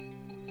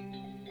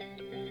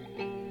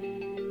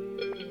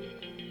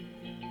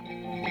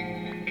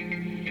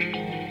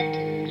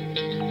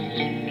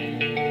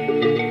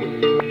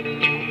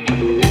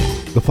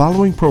The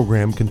following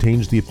program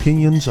contains the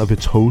opinions of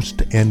its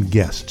host and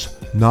guests,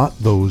 not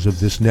those of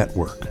this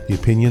network. The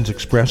opinions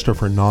expressed are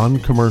for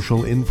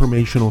non-commercial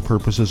informational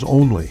purposes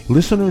only.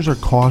 Listeners are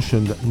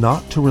cautioned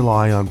not to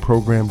rely on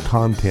program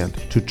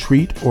content to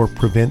treat or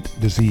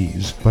prevent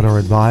disease, but are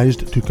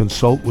advised to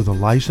consult with a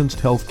licensed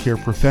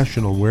healthcare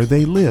professional where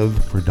they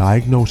live for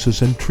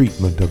diagnosis and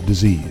treatment of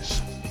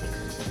disease.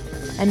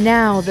 And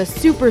now, the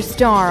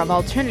superstar of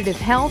alternative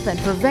health and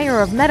purveyor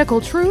of medical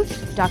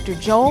truth, Dr.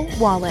 Joel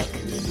Wallach.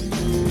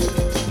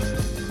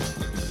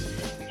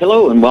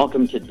 Hello and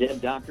welcome to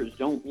Dead Doctors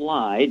Don't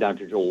Lie.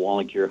 Dr. Joel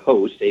Wallach, your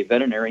host, a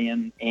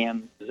veterinarian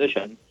and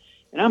physician.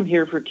 And I'm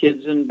here for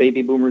kids and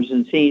baby boomers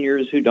and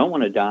seniors who don't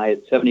want to die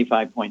at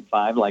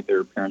 75.5 like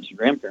their parents and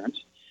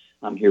grandparents.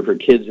 I'm here for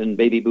kids and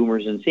baby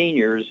boomers and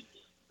seniors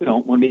who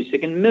don't want to be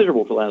sick and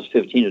miserable for the last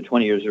 15 to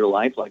 20 years of their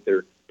life like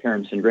their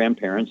parents and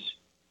grandparents.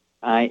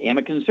 I am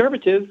a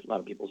conservative. A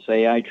lot of people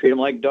say I treat them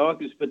like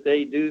dogs, but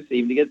they do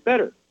seem to get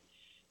better.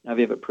 Now, if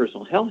you have a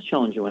personal health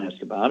challenge you want to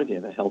ask about, if you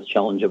have a health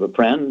challenge of a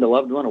friend, a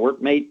loved one, a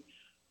workmate,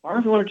 or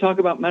if you want to talk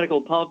about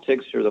medical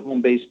politics or the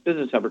home-based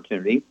business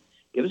opportunity,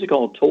 give us a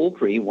call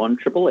toll-free,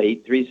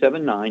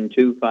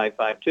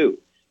 1-888-379-2552.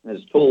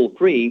 That's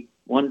toll-free,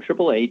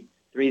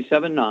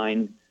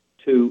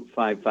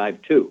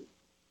 1-888-379-2552.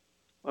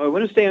 I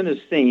want to stay on this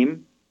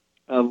theme.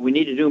 We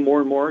need to do more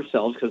and more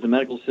ourselves because the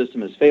medical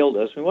system has failed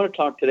us. We want to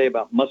talk today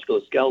about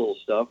musculoskeletal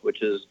stuff,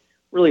 which is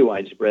really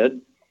widespread.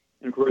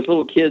 And, of course,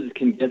 little kids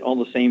can get all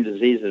the same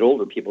disease that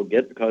older people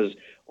get because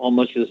all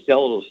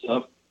musculoskeletal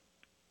stuff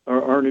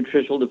are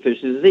nutritional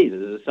deficiency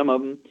diseases. Some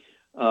of them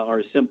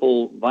are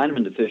simple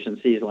vitamin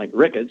deficiencies like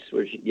rickets,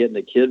 which you get in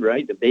a kid,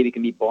 right? The baby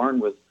can be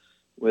born with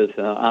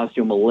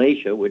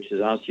osteomalacia, which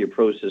is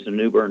osteoporosis in a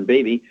newborn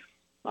baby.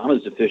 Mom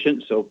is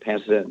deficient, so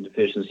passes that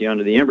deficiency on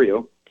to the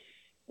embryo.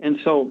 And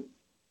so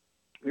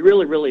we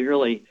really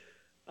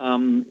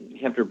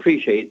have to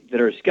appreciate that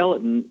our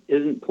skeleton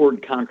isn't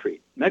poured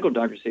concrete. Medical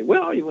doctors say,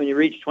 well, when you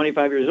reach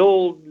 25 years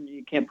old,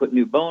 you can't put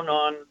new bone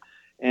on,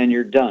 and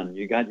you're done.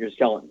 You got your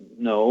skeleton.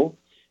 No.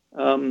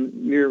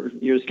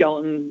 Your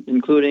skeleton,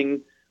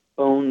 including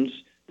bones,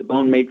 the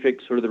bone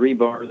matrix, sort of the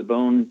rebar of the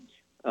bone,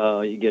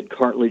 you get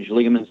cartilage,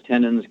 ligaments,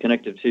 tendons,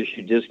 connective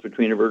tissue, disc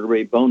between a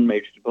vertebrae, bone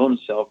matrix, bone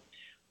itself.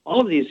 All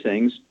of these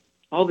things,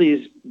 all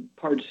these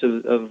parts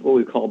of what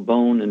we call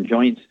bone and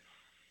joints,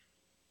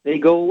 they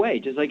go away,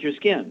 just like your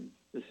skin.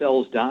 The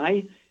cells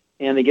die,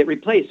 and they get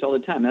replaced all the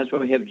time. That's why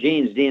we have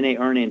genes, DNA,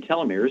 RNA, and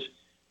telomeres.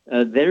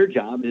 Their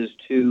job is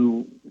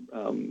to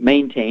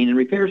maintain and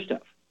repair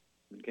stuff,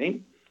 okay?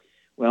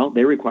 Well,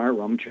 they require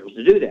raw materials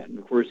to do that. And,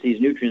 of course,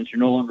 these nutrients are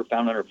no longer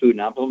found on our food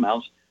and alcohol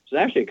amounts. So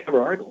it's actually a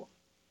cover article.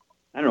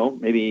 I don't know,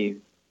 maybe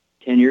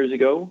 10 years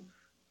ago,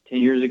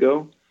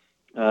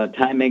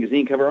 Time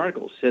magazine cover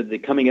article said the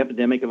coming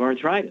epidemic of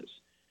arthritis.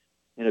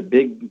 And a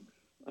big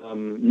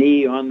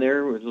knee on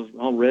there was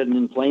all red and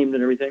inflamed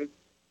and everything.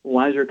 Well,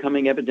 why is there a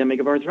coming epidemic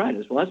of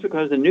arthritis? Well, that's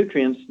because the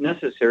nutrients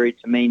necessary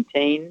to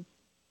maintain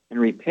and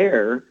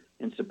repair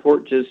and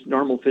support just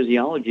normal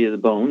physiology of the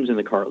bones and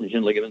the cartilage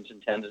and ligaments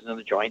and tendons and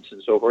the joints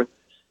and so forth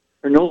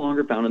are no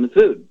longer found in the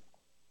food.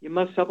 You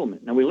must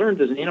supplement. Now, we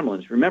learned as an animal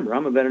industry. Remember,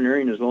 I'm a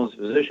veterinarian as well as a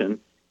physician,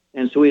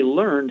 and so we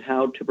learned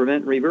how to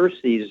prevent and reverse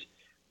these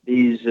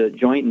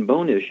joint and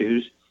bone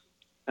issues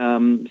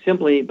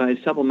simply by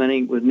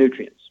supplementing with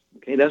nutrients.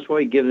 Okay, that's why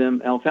we give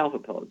them alfalfa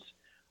pellets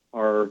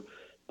or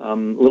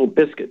little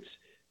biscuits.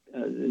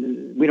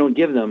 We don't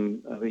give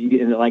them,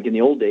 like in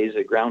the old days,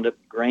 a ground up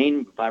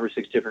grain, 5 or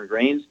 6 different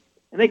grains,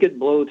 and they could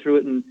blow through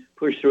it and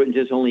push through it and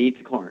just only eat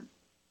the corn.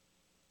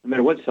 No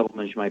matter what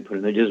supplements you might put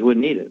in, they just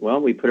wouldn't eat it.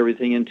 Well, we put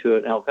everything into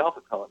an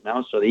alfalfa pellet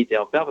now, so they eat the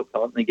alfalfa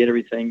pellet and they get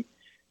everything,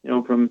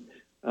 from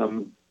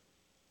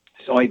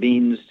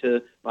soybeans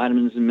to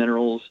vitamins and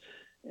minerals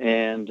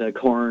and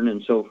corn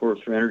and so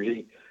forth for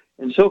energy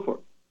and so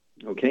forth.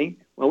 Okay?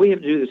 Well, we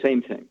have to do the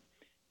same thing.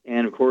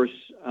 And, of course,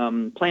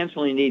 plants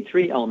only need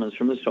 3 elements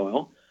from the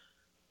soil.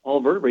 All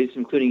vertebrates,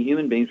 including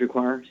human beings,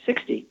 require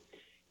 60.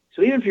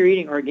 So even if you're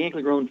eating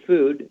organically grown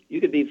food,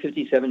 you could be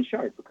 57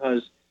 sharp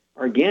because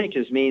organic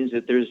just means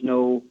that there's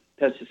no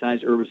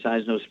pesticides,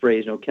 herbicides, no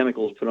sprays, no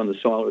chemicals put on the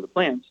soil or the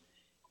plants.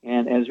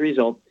 And as a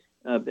result,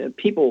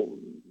 people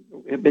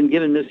have been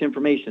given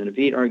misinformation. If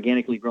you eat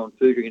organically grown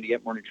food, you're going to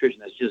get more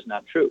nutrition. That's just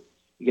not true.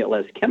 You get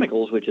less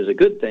chemicals, which is a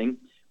good thing,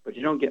 but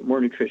you don't get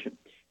more nutrition.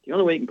 The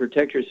only way you can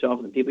protect yourself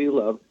and the people you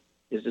love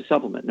is to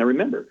supplement. Now,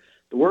 remember,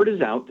 the word is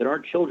out that our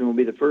children will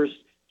be the first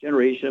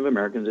generation of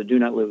Americans that do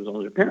not live as long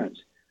as their parents.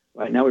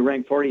 Right now, we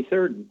rank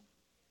 43rd,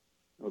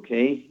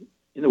 okay,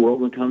 in the world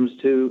when it comes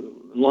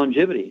to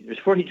longevity. There's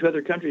 42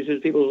 other countries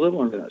whose people live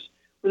longer than us.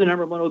 We're the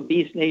number 1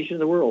 obese nation in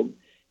the world,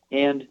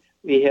 and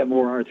we have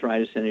more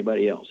arthritis than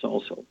anybody else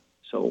also.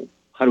 So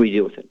how do we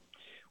deal with it?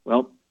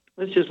 Well,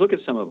 let's just look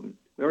at some of them.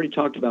 We already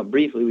talked about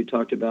briefly,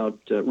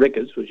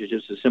 rickets, which is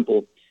just a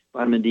simple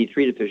vitamin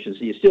D3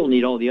 deficiency. You still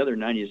need all the other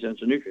 90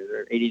 essential nutrients.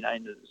 There are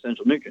 89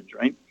 essential nutrients,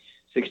 right?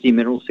 60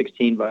 minerals,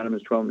 16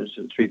 vitamins, 12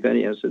 minerals, 3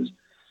 fatty acids.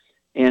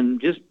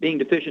 And just being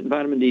deficient in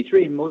vitamin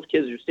D3, most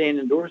kids are staying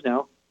indoors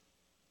now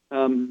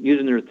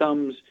using their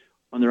thumbs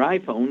on their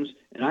iPhones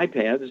and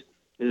iPads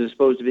as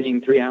opposed to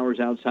being 3 hours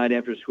outside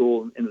after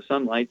school in the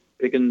sunlight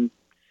picking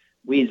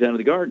weeds out of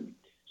the garden.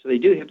 So they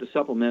do have to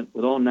supplement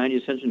with all 90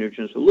 essential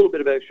nutrients, a little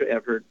bit of extra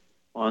effort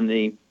on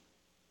the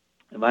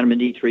vitamin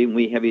D3. And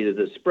we have either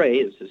the spray,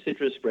 it's a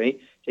citrus spray,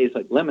 tastes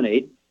like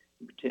lemonade.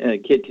 A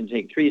kid can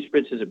take 3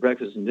 spritzes at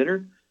breakfast and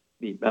dinner,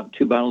 be about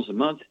 2 bottles a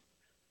month,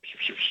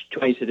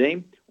 twice a day.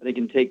 Or they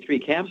can take 3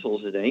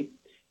 capsules a day,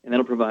 and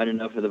that'll provide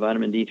enough of the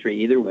vitamin D3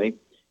 either way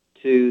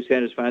to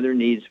satisfy their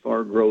needs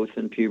for growth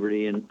and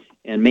puberty and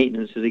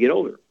maintenance as they get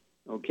older.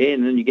 Okay,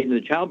 and then you get into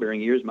the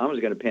childbearing years, mama's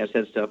got to pass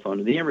that stuff on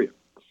to the embryo.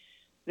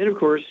 Then, of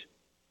course,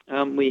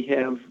 we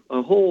have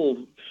a whole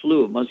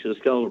slew of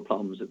musculoskeletal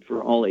problems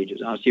for all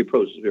ages.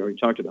 Osteoporosis, we already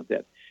talked about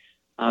that.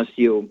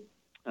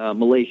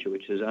 Osteomalacia,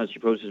 which is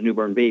osteoporosis in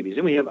newborn babies.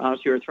 Then we have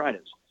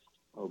osteoarthritis,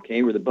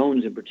 okay, where the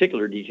bones in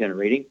particular are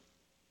degenerating,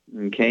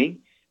 okay,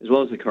 as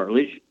well as the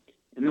cartilage.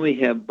 And then we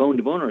have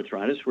bone-to-bone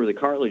arthritis, where the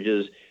cartilage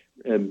is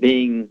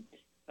being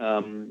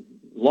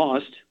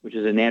lost, which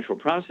is a natural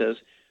process,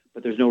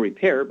 but there's no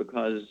repair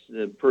because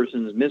the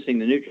person is missing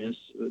the nutrients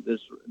that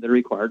are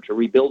required to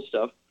rebuild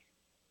stuff,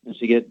 and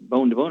so you get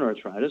bone-to-bone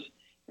arthritis.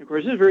 And of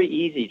course, this is very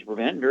easy to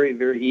prevent, very,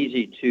 very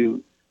easy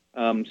to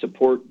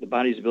support the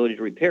body's ability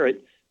to repair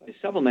it by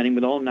supplementing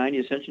with all 90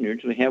 essential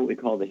nutrients. We have what we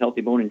call the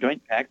Healthy Bone and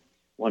Joint Pack,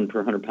 1 per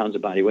 100 pounds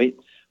of body weight.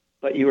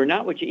 But you are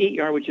not what you eat,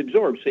 you are what you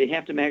absorb. So you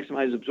have to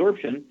maximize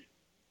absorption.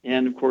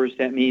 And, of course,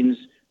 that means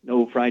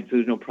no fried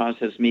foods, no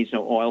processed meats,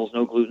 no oils,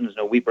 no glutens,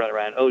 no wheat, bran,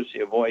 and oats.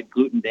 You avoid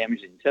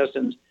gluten-damaged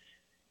intestines.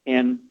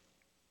 And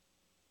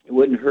it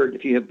wouldn't hurt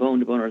if you have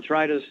bone-to-bone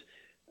arthritis.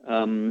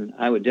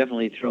 I would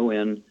definitely throw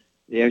in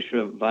the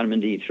extra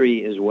vitamin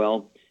D3 as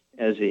well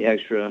as the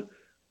extra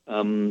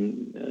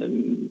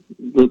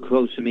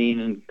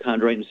glucosamine and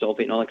chondroitin and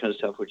sulfate and all that kind of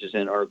stuff, which is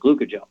in our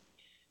glucogel.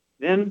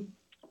 Then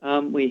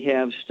we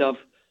have stuff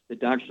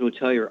that doctors will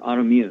tell you are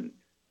autoimmune.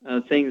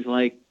 Things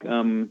like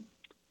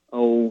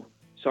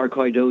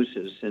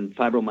sarcoidosis and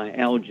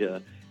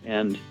fibromyalgia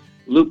and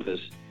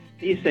lupus.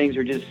 These things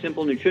are just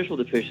simple nutritional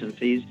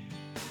deficiencies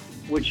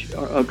which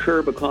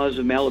occur because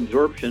of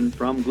malabsorption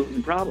from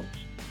gluten problems.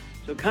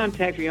 So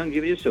contact your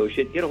Youngevity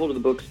associate, get a hold of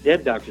the books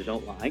Dead Doctors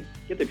Don't Lie,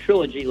 get the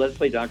trilogy Let's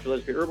Play Doctor,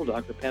 Let's Be Herbal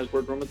Doctor,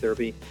 Passport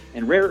Aromatherapy,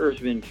 and Rare Earths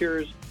Vin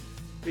Cures.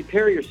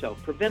 Repair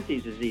yourself, prevent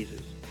these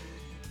diseases,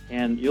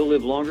 and you'll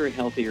live longer and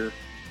healthier,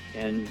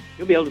 and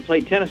you'll be able to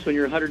play tennis when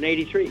you're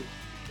 183.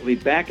 We'll be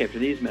back after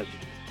these messages.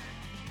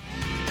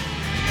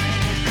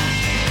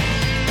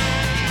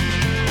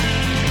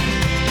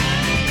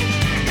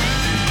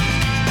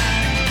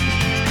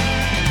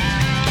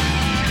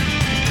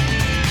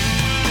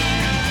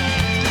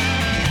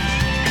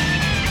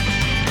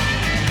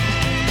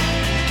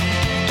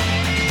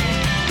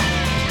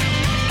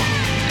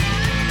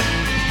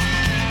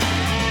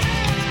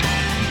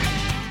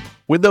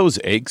 When those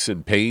aches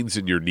and pains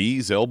in your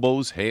knees,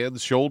 elbows,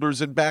 hands, shoulders,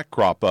 and back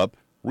crop up,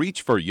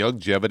 reach for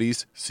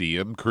Youngevity's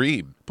CM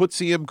Cream. Put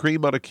CM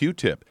Cream on a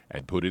Q-tip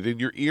and put it in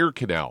your ear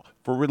canal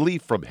for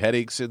relief from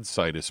headaches and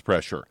sinus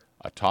pressure.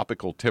 A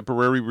topical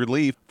temporary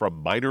relief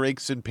from minor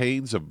aches and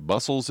pains of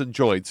muscles and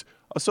joints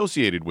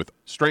associated with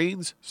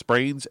strains,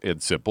 sprains,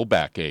 and simple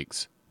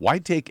backaches. Why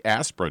take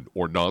aspirin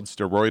or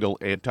non-steroidal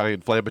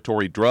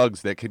anti-inflammatory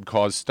drugs that can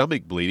cause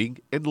stomach bleeding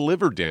and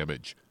liver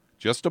damage?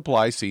 Just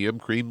apply CM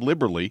Cream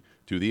liberally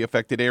to the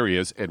affected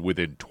areas, and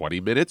within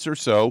 20 minutes or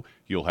so,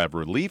 you'll have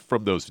relief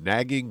from those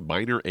nagging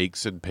minor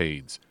aches and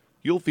pains.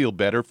 You'll feel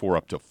better for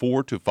up to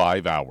 4 to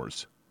 5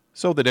 hours.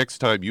 So the next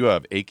time you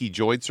have achy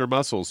joints or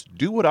muscles,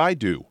 do what I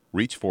do.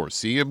 Reach for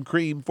CM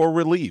Cream for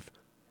relief.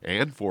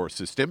 And for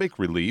systemic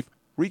relief,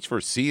 reach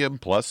for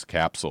CM Plus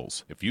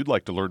capsules. If you'd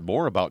like to learn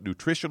more about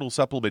nutritional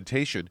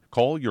supplementation,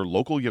 call your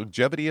local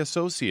Youngevity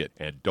associate.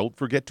 And don't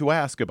forget to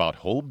ask about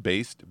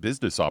home-based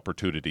business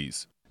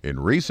opportunities. In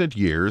recent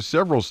years,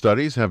 several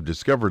studies have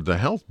discovered the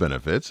health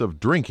benefits of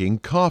drinking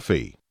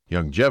coffee.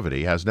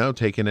 Youngevity has now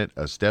taken it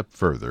a step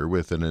further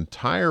with an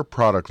entire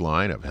product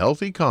line of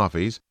healthy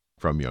coffees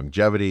from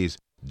Youngevity's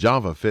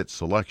JavaFit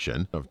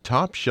selection of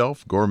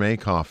top-shelf gourmet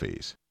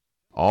coffees.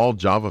 All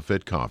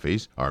JavaFit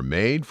coffees are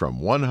made from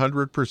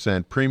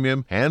 100%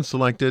 premium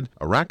hand-selected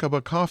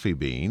Arabica coffee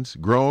beans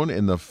grown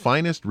in the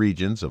finest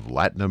regions of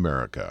Latin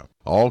America,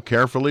 all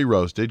carefully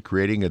roasted,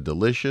 creating a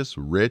delicious,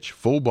 rich,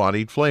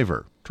 full-bodied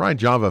flavor. Try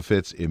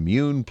JavaFit's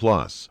Immune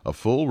Plus, a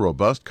full,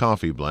 robust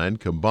coffee blend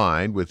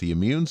combined with the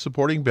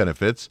immune-supporting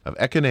benefits of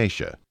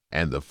echinacea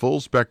and the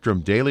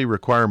full-spectrum daily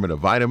requirement of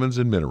vitamins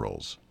and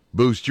minerals.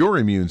 Boost your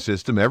immune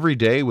system every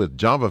day with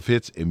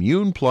JavaFit's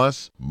Immune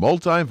Plus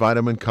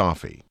multivitamin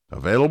coffee.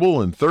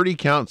 Available in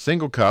 30-count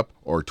single cup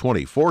or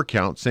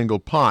 24-count single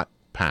pot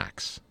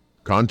packs.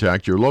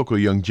 Contact your local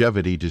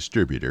Youngevity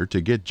distributor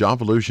to get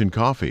Javalution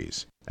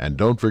coffees. And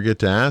don't forget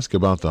to ask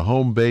about the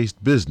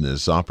home-based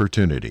business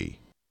opportunity.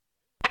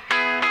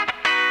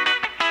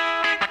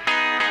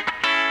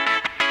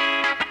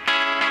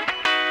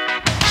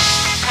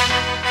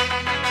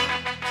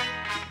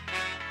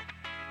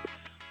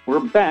 We're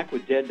back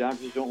with Dead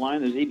Doctors Don't Lie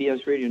on the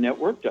ZBS Radio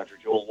Network. Dr.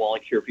 Joel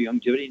Wallach here for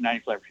Youngevity,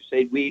 95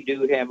 Crusade. We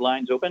do have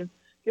lines open.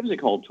 Give us a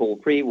call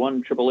toll-free,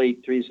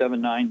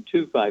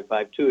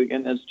 1-888-379-2552.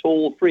 Again, that's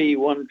toll-free,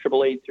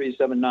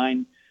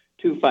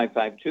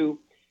 1-888-379-2552.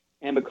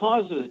 And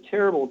because of the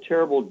terrible,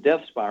 terrible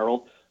death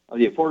spiral of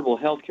the Affordable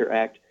Health Care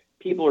Act,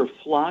 people are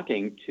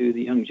flocking to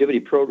the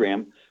Youngevity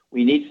program.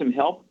 We need some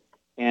help.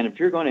 And if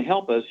you're going to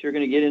help us, you're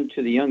going to get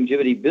into the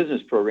Youngevity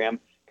business program.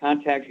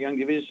 Contact your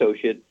Youngevity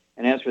associate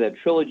and ask for that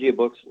trilogy of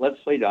books, Let's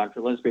Play Doctor,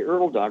 Let's Play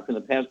Herbal Doctor, and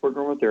the Passport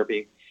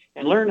Aromatherapy,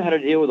 and learn how to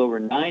deal with over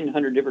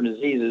 900 different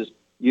diseases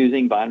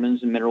using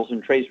vitamins and minerals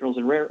and trace minerals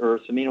and rare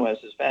earths, amino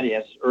acids, fatty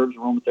acids, herbs,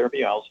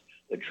 aromatherapy oils.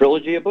 The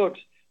trilogy of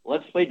books,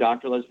 Let's Play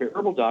Doctor, Let's Play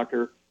Herbal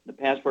Doctor, the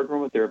Passport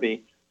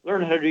Aromatherapy.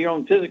 Learn how to do your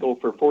own physical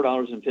for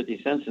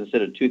 $4.50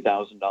 instead of $2,000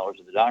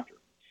 at the doctor.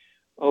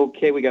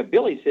 Okay, we got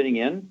Billy sitting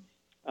in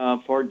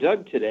for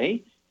Doug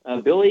today.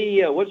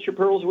 Billy, what's your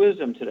pearls of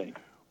wisdom today?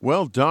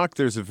 Well, Doc,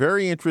 there's a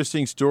very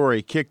interesting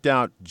story kicked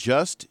out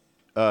just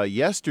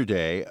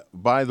yesterday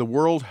by the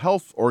World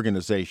Health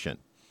Organization.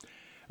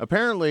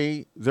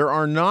 Apparently, there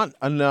are not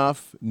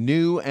enough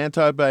new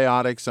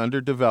antibiotics under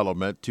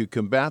development to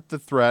combat the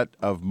threat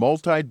of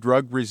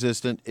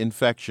multi-drug-resistant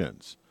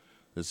infections.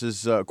 This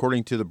is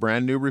according to the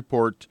brand new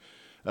report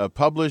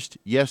published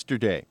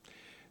yesterday.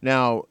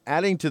 Now,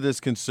 adding to this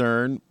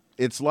concern,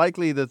 it's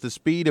likely that the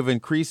speed of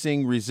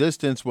increasing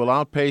resistance will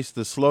outpace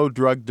the slow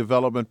drug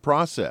development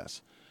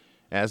process.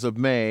 As of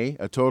May,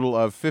 a total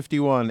of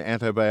 51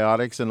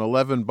 antibiotics and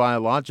 11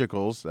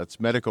 biologicals, that's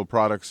medical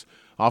products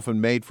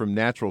often made from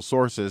natural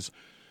sources,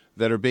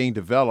 that are being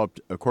developed,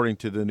 according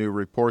to the new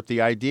report. The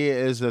idea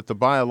is that the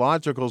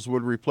biologicals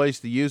would replace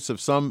the use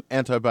of some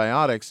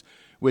antibiotics,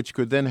 which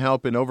could then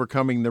help in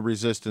overcoming the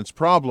resistance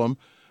problem,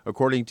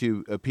 according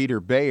to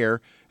Peter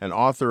Bayer, an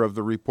author of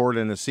the report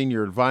and a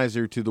senior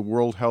advisor to the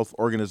World Health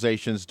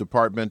Organization's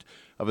Department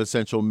of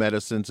Essential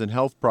Medicines and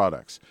Health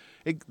Products.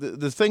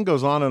 The thing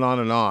goes on and on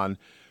and on,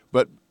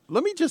 but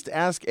let me just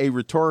ask a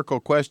rhetorical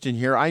question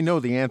here. I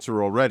know the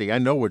answer already. I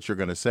know what you're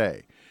going to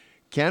say.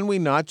 Can we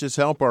not just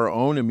help our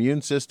own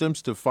immune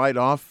systems to fight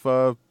off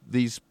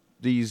these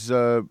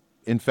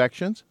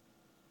infections?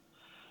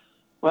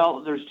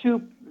 Well, there's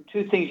two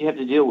things you have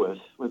to deal with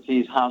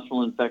these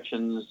hospital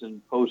infections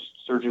and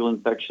post-surgical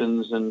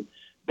infections and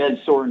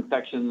bed sore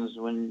infections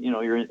when,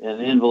 you're an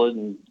invalid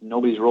and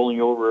nobody's rolling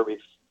you over every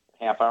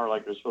half hour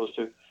like they're supposed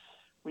to.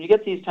 When you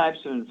get these types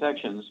of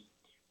infections,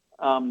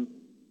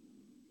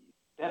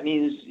 that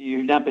means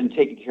you've not been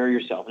taking care of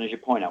yourself. And as you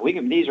point out,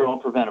 these are all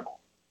preventable,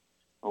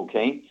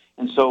 okay?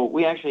 And so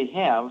we actually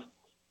have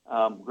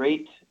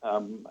great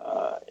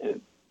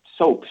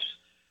soaps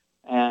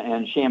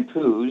and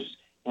shampoos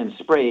and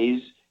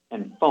sprays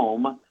and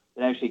foam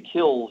that actually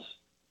kills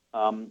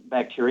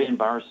bacteria and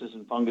viruses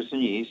and fungus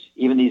and yeast,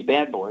 even these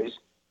bad boys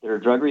that are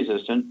drug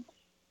resistant.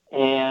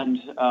 And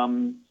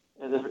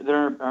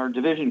there are a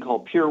division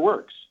called Pure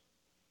Works.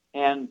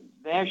 And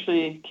they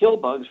actually kill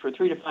bugs for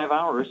 3 to 5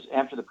 hours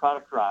after the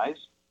product dries,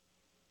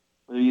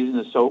 whether you're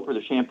using the soap or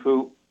the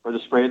shampoo or the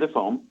spray or the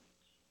foam.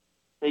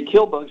 They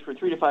kill bugs for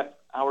 3 to 5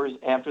 hours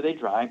after they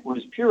dry,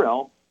 whereas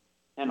Purell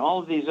and all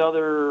of these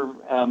other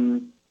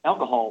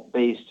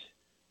alcohol-based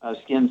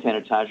skin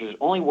sanitizers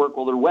only work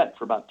while they're wet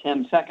for about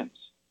 10 seconds.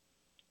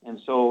 And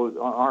so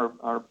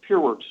our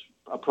PureWorks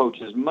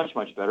approach is much,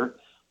 much better.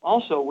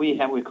 Also, we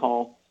have what we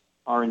call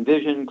our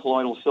Envision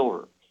Colloidal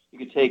Silver. You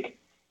could take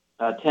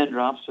 10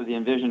 drops of the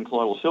Envision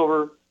Colloidal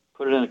Silver,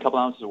 put it in a couple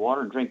ounces of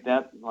water, and drink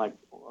that like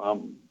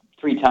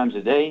 3 times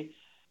a day.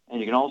 And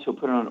you can also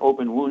put it on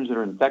open wounds that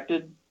are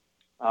infected.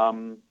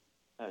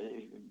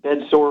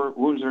 Bed sore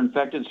wounds are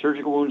infected,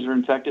 surgical wounds are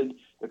infected.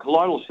 The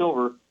colloidal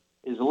silver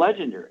is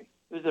legendary.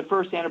 It was the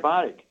first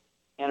antibiotic.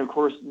 And, of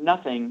course,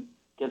 nothing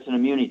gets an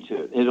immunity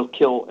to it. It'll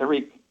kill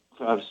every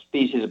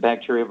species of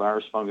bacteria,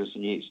 virus, fungus,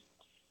 and yeast.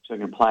 So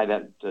you can apply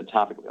that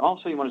topically.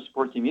 Also, you want to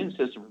support the immune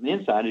system from the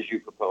inside, as you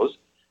propose.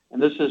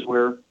 And this is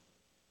where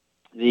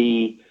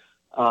the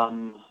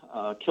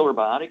Killer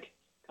Biotic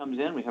comes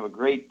in. We have a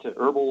great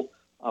herbal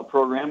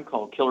program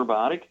called Killer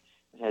Biotic.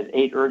 It has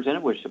 8 herbs in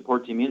it, which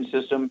support the immune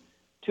system.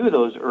 2 of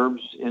those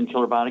herbs in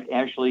Killer Biotic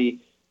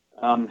actually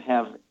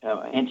have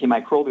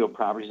antimicrobial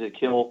properties that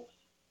kill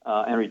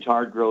and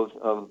retard growth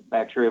of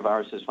bacteria,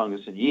 viruses,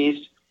 fungus, and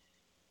yeast.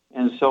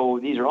 And so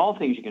these are all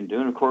things you can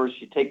do. And, of course,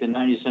 you take the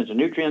 90 essential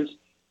nutrients.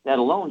 That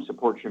alone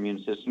supports your immune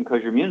system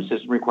because your immune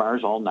system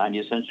requires all 90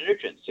 essential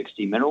nutrients,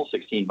 16 minerals,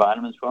 16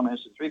 vitamins, 12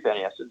 acids, 3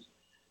 fatty acids.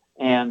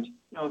 And,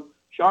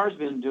 Char's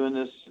been doing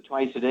this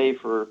twice a day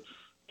for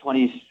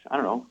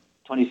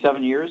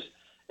 27 years,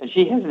 and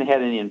she hasn't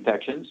had any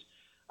infections.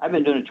 I've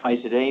been doing it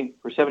twice a day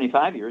for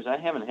 75 years. I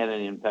haven't had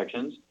any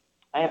infections.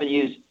 I haven't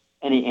used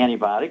any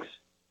antibiotics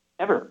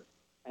ever.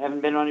 I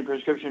haven't been on any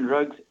prescription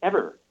drugs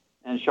ever.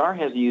 And Char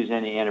hasn't used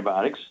any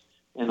antibiotics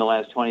in the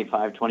last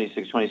 25,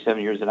 26,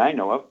 27 years that I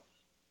know of.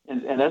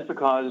 And that's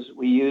because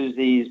we use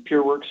these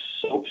PureWorks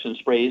soaps and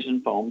sprays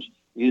and foams.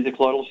 We use the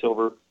colloidal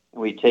silver,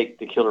 and we take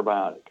the Killer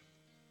Biotic.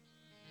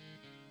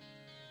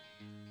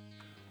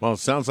 Well, it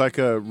sounds like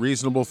a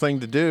reasonable thing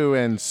to do,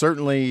 and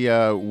certainly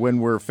when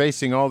we're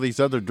facing all these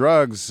other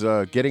drugs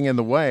getting in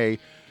the way,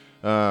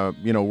 we're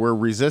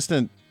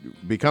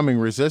becoming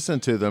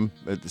resistant to them.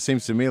 It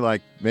seems to me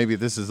like maybe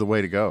this is the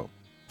way to go.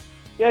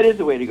 Yeah, it is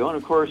the way to go, and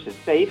of course it's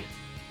safe.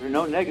 There are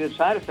no negative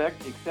side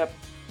effects except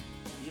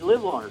you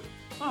live longer.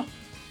 We'll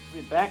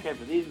be back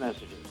after these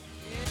messages.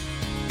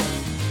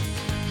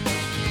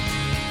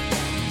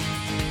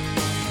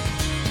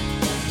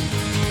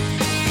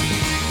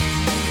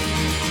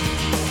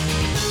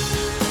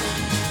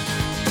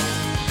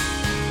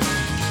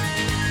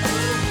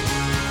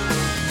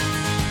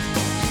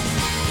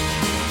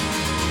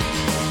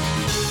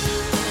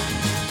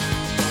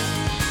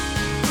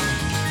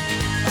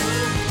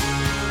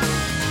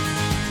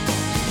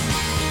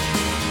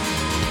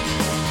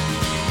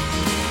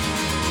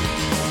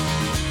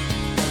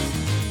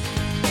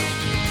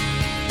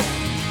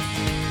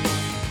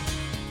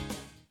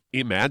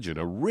 Imagine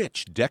a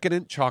rich,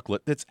 decadent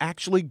chocolate that's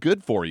actually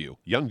good for you.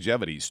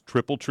 Youngevity's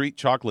Triple Treat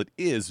chocolate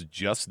is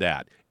just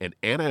that, an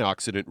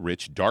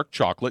antioxidant-rich dark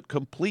chocolate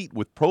complete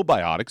with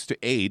probiotics to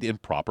aid in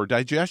proper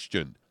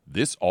digestion.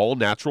 This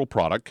all-natural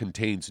product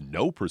contains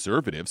no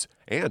preservatives,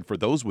 and for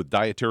those with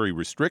dietary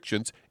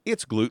restrictions,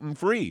 it's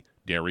gluten-free,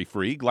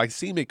 dairy-free,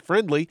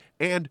 glycemic-friendly,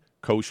 and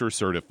kosher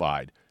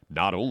certified.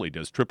 Not only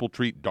does Triple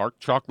Treat dark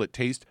chocolate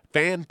taste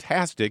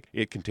fantastic,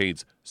 it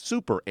contains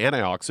super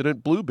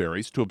antioxidant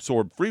blueberries to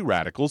absorb free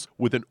radicals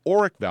with an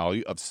ORAC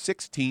value of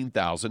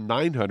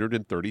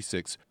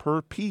 16,936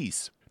 per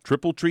piece.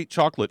 Triple Treat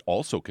chocolate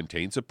also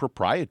contains a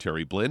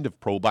proprietary blend of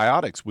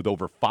probiotics with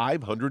over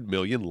 500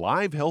 million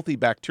live healthy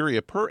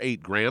bacteria per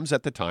 8 grams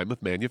at the time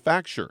of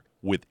manufacture,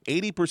 with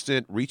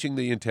 80% reaching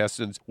the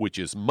intestines, which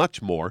is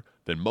much more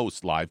than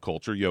most live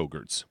culture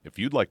yogurts. If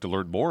you'd like to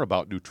learn more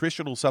about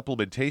nutritional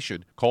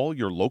supplementation, call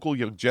your local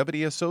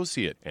Youngevity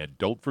associate, and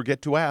don't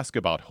forget to ask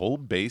about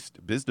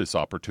home-based business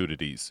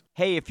opportunities.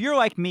 Hey, if you're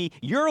like me,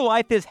 your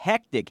life is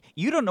hectic.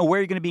 You don't know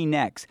where you're going to be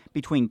next.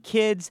 Between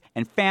kids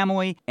and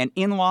family and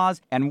in-laws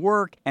and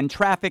work and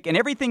traffic and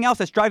everything else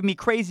that's driving me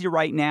crazy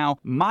right now,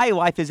 my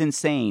life is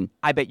insane.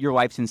 I bet your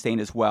life's insane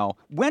as well.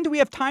 When do we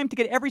have time to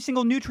get every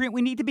single nutrient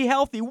we need to be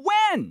healthy?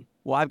 When?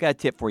 Well, I've got a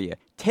tip for you.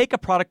 Take a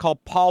product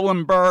called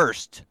Pollen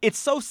Burst. It's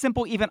so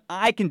simple, even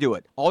I can do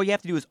it. All you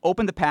have to do is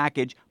open the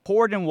package,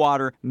 pour it in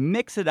water,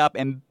 mix it up,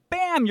 and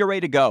bam, you're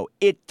ready to go.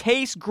 It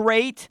tastes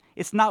great.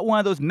 It's not one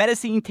of those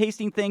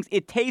medicine-tasting things.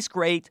 It tastes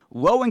great,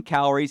 low in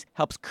calories,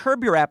 helps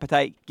curb your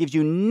appetite, gives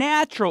you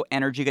natural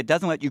energy that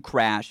doesn't let you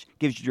crash,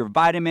 gives you your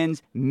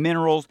vitamins,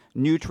 minerals,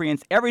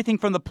 nutrients, everything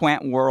from the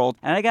plant world.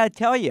 And I got to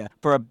tell you,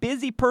 for a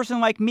busy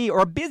person like me or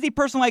a busy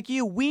person like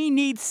you, we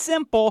need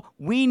simple,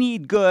 we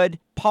need good.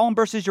 Pollen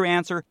Burst is your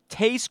answer.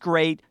 Tastes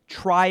great.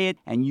 Try it,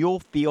 and you'll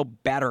feel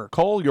better.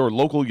 Call your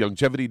local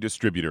Youngevity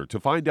distributor to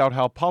find out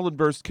how Pollen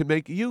Burst can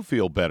make you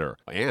feel better.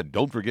 And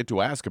don't forget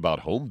to ask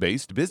about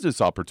home-based business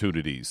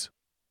opportunities.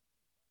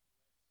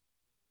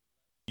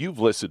 You've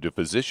listened to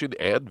physician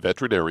and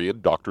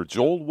veterinarian Dr.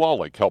 Joel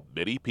Wallach help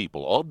many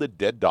people on the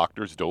Dead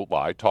Doctors Don't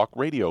Lie talk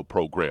radio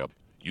program.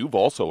 You've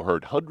also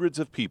heard hundreds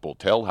of people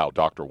tell how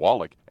Dr.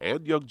 Wallach and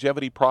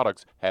Youngevity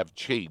products have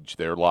changed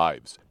their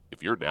lives.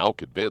 If you're now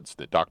convinced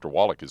that Dr.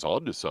 Wallach is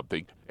onto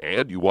something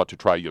and you want to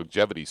try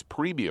Youngevity's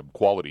premium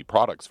quality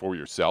products for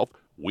yourself,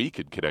 we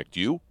can connect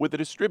you with a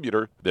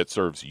distributor that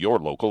serves your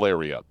local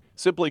area.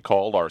 Simply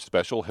call our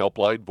special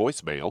helpline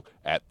voicemail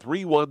at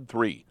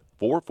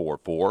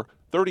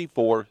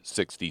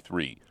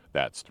 313-444-3463.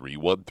 That's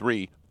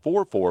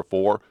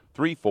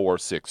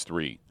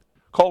 313-444-3463.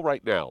 Call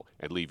right now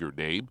and leave your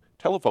name,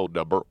 telephone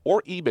number,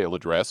 or email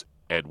address,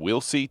 and we'll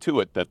see to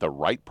it that the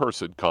right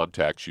person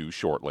contacts you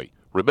shortly.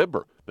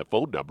 Remember, the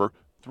phone number,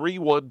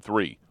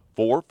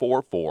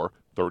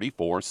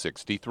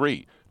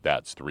 313-444-3463.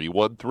 That's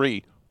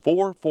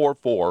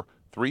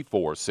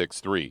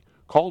 313-444-3463.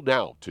 Call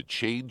now to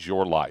change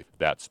your life.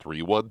 That's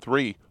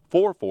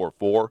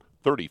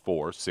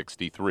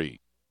 313-444-3463.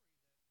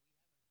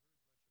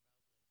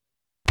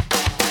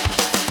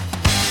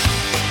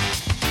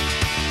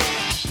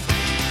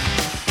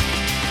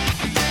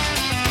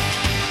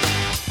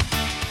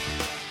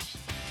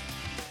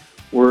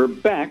 We're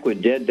back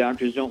with Dead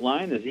Doctors Don't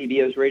Lie on the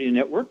ZBS Radio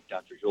Network.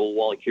 Dr. Joel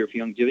Wallach here for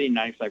Youngevity,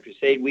 95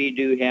 Crusade. We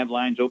do have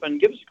lines open.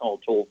 Give us a call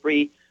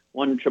toll-free,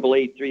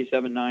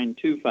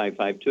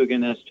 1-888-379-2552. Again,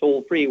 that's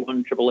toll-free,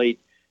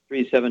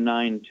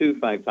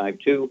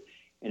 1-888-379-2552.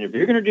 And if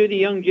you're going to do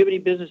the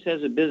Youngevity business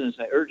as a business,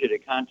 I urge you to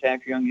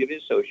contact your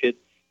Youngevity associate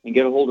and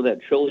get a hold of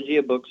that trilogy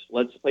of books,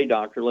 Let's Play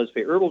Doctor, Let's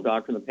Play Herbal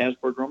Doctor, and the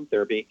Passport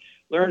Aromatherapy.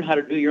 Learn how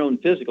to do your own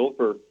physical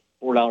for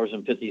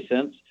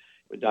 $4.50.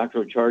 The doctor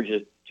will charge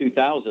you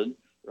 $2,000.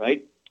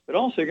 Right? But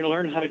also you're going to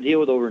learn how to deal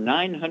with over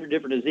 900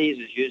 different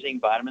diseases using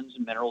vitamins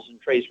and minerals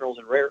and trace minerals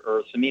and rare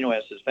earths, amino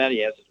acids,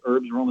 fatty acids,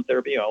 herbs,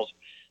 aromatherapy oils.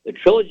 The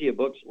trilogy of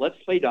books, Let's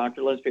Play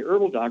Doctor, Let's Play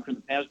Herbal Doctor, and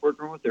the Passport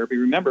Aromatherapy.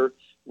 Remember,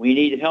 we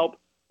need help.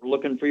 We're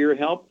looking for your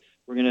help.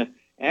 We're going to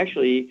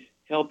actually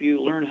help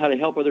you learn how to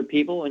help other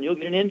people, and you'll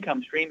get an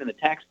income stream and the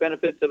tax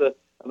benefits of a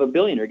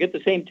billionaire. Get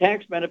the same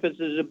tax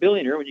benefits as a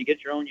billionaire when you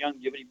get your own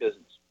Youngevity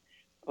business.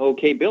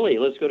 Okay, Billy,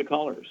 let's go to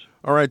callers.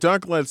 All right,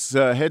 Doc, let's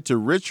head to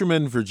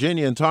Richmond,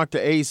 Virginia, and talk to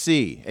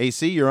AC.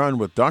 AC, you're on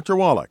with Dr.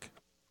 Wallach.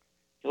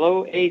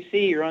 Hello,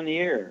 AC, you're on the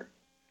air.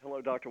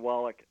 Hello, Dr.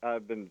 Wallach.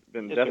 I've been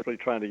Yes, desperately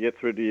trying to get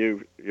through to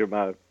you. You're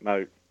my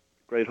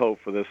great hope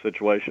for this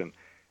situation.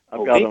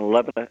 I've Okay.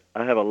 got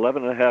I have an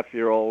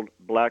 11-and-a-half-year-old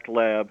black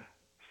lab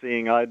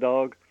seeing eye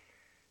dog,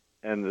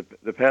 and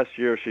the past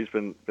year she's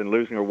been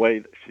losing her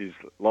weight. She's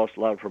lost a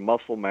lot of her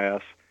muscle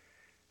mass.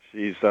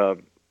 She's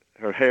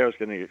her hair is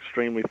getting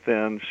extremely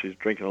thin. She's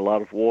drinking a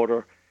lot of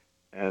water,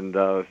 and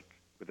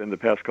within the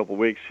past couple of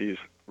weeks, she's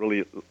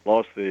really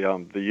lost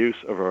the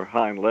use of her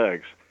hind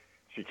legs.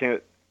 She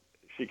can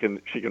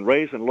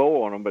raise and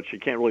lower on them, but she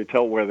can't really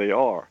tell where they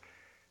are.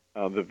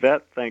 The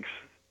vet thinks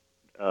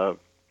that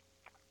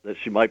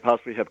she might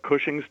possibly have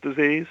Cushing's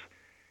disease.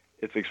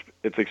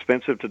 It's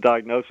expensive to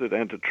diagnose it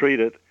and to treat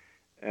it,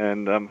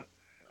 and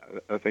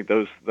I think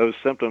those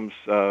symptoms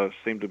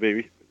seem to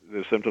be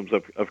the symptoms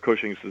of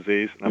Cushing's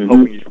disease. And I'm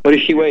hoping. What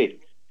does she weigh?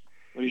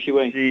 What does she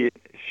weigh?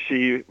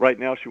 She right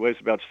now she weighs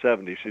about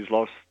 70. She's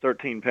lost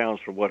 13 pounds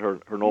from what her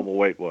normal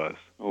weight was.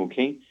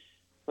 Okay.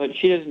 But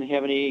she doesn't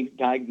have any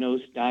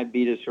diagnosed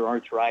diabetes or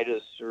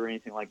arthritis or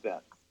anything like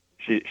that.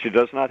 She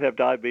does not have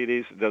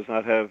diabetes, does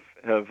not have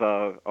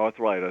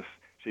arthritis.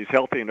 She's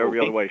healthy in every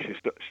other way. She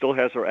still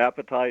has her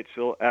appetite,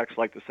 still acts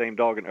like the same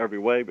dog in every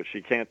way, but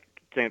she can't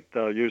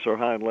use her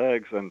hind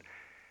legs, and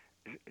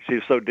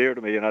she's so dear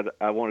to me, and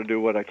I want to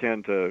do what I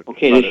can to.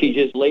 Okay, does she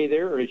just lay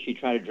there, or does she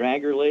try to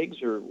drag her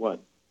legs, or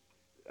what?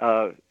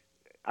 I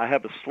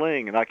have a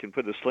sling, and I can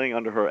put the sling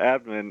under her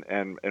abdomen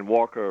and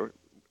walk her,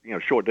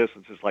 short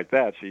distances like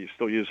that. She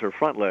still uses her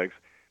front legs,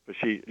 but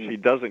she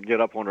doesn't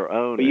get up on her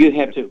own. But you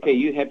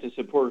have to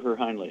support her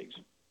hind legs.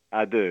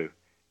 I do.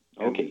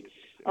 Okay.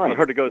 All right. For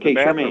her to go to the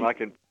bathroom, Charmaine. I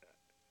can.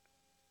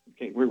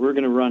 Okay, we're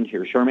going to run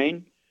here.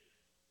 Charmaine?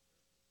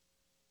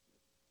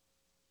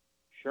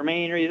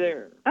 Charmaine, are you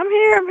there? I'm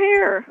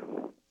here.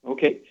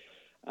 Okay.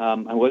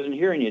 I wasn't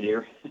hearing you,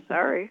 dear.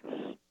 Sorry.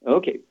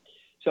 Okay.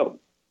 So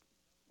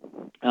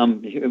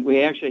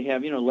we actually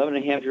have,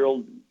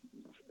 11-and-a-half-year-old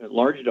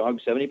large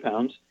dog, 70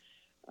 pounds.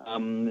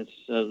 It's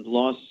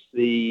lost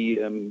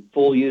the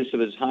full use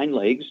of his hind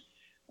legs.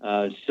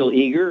 Still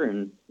eager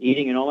and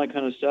eating and all that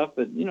kind of stuff,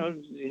 but,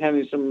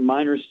 having some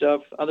minor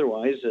stuff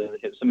otherwise,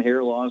 some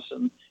hair loss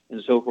and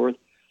so forth.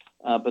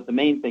 But the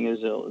main thing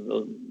is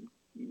the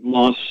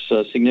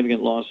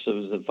significant loss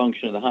of the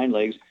function of the hind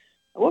legs.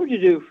 What would you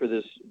do for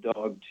this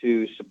dog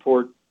to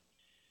support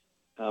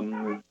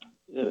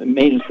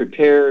maintenance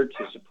repair,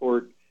 to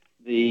support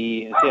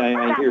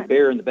I hear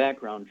Bear in the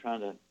background trying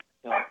to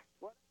help.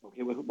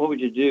 Okay, what would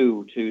you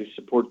do to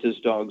support this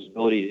dog's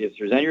ability, if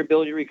there's any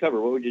ability to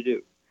recover, what would you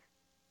do?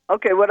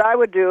 Okay, what I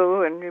would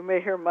do, and you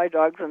may hear my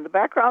dogs in the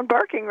background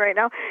barking right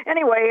now.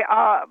 Anyway,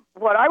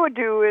 what I would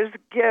do is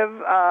give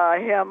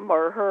him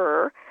or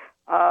her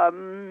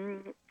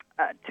 2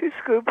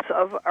 scoops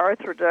of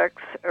Arthrodex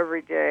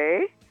every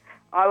day.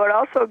 I would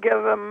also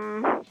give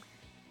him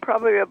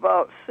probably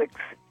about 6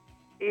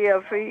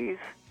 EFAs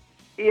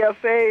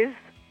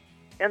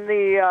in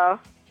the,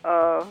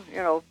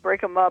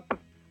 break them up.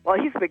 Well,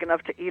 he's big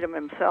enough to eat them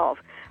himself.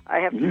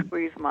 I have to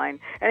squeeze mine.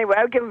 Anyway,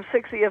 I would give him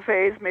 6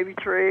 EFAs, maybe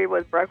 3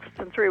 with breakfast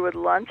and 3 with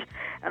lunch.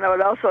 And I would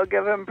also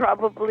give him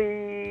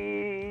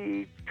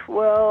probably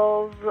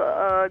 12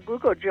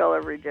 glucogel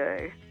every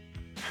day.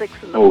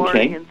 6 in the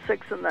morning and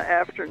 6 in the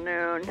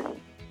afternoon.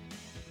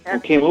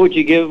 And what would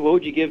you give? What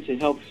would you give to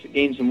help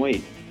gain some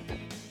weight?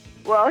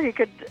 Well, he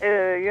could.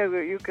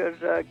 You could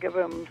give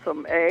him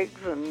some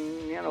eggs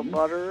and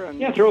butter and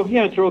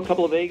throw a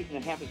couple of eggs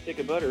and a half a stick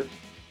of butter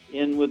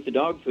in with the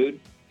dog food,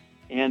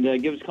 and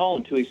give us a call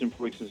in 2 weeks and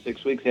 4 weeks and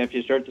 6 weeks after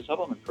you start the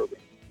supplement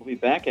program. We'll be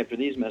back after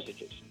these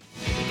messages.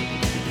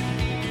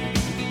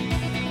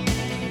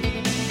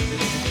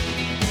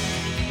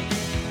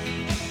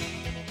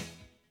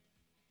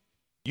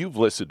 You've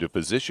listened to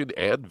physician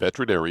and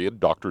veterinarian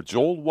Dr.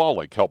 Joel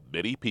Wallach help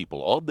many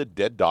people on the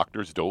Dead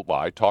Doctors Don't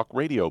Lie talk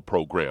radio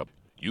program.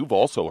 You've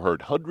also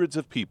heard hundreds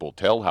of people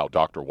tell how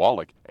Dr.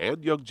 Wallach and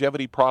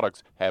Youngevity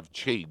products have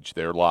changed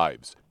their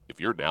lives. If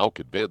you're now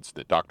convinced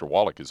that Dr.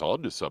 Wallach is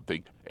onto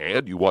something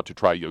and you want to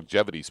try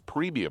Youngevity's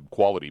premium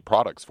quality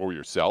products for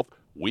yourself,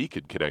 we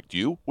can connect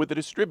you with a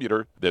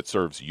distributor that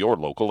serves your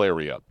local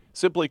area.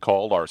 Simply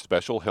call our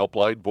special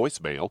helpline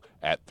voicemail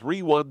at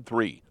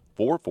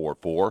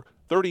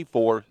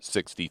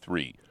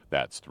 313-444-3463.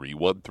 That's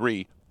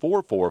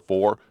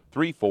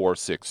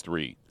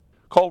 313-444-3463.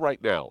 Call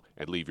right now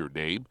and leave your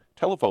name,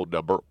 telephone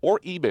number, or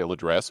email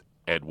address,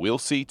 and we'll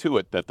see to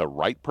it that the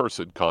right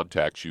person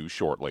contacts you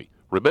shortly.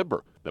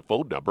 Remember, the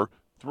phone number,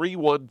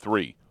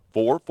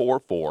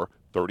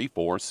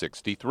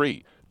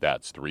 313-444-3463.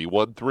 That's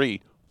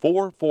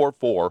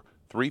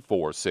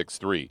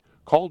 313-444-3463.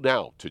 Call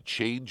now to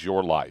change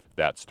your life.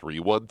 That's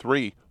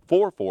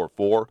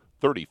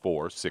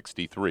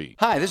 313-444-3463.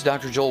 Hi, this is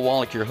Dr. Joel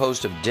Wallach, your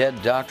host of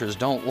Dead Doctors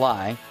Don't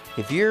Lie.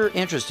 If you're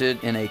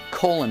interested in a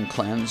colon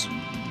cleanse,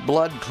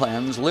 blood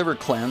cleanse, liver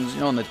cleanse,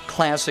 in the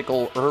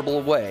classical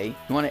herbal way,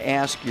 you want to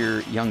ask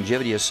your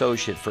Youngevity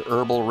associate for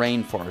Herbal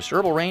Rainforest.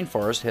 Herbal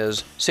Rainforest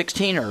has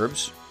 16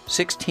 herbs,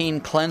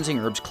 16 cleansing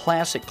herbs,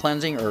 classic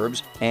cleansing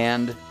herbs,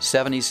 and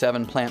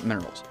 77 plant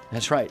minerals.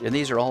 That's right, and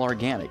these are all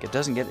organic. It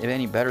doesn't get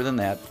any better than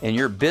that. In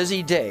your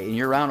busy day, and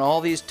you're around all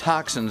these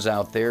toxins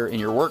out there in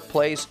your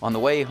workplace, on the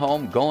way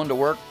home, going to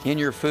work, in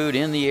your food,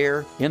 in the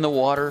air, in the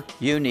water,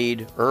 you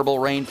need Herbal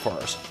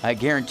Rainforest. I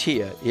guarantee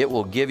you, it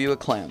will give you a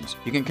cleanse.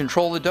 You can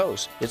control the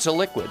dose. It's a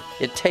liquid.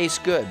 It tastes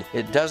good.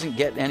 It doesn't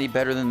get any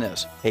better than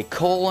this. A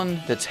colon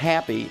that's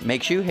happy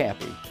makes you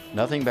happy.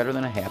 Nothing better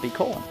than a happy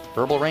colon.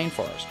 Herbal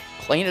Rainforest.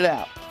 Clean it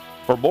out.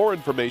 For more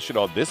information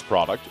on this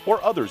product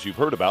or others you've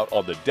heard about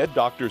on the Dead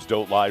Doctors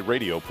Don't Lie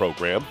radio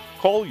program,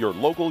 call your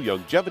local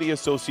Youngevity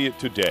associate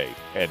today.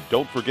 And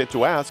don't forget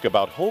to ask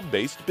about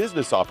home-based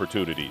business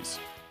opportunities.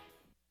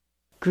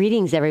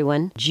 Greetings,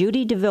 everyone.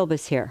 Judy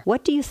DeVilbus here.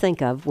 What do you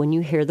think of when you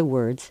hear the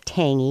words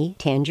tangy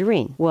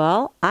tangerine?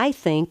 Well, I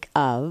think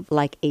of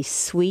like a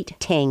sweet,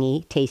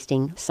 tangy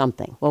tasting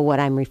something. Well,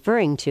 what I'm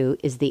referring to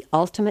is the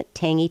Ultimate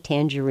Tangy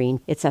Tangerine.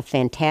 It's a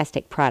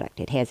fantastic product.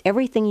 It has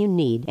everything you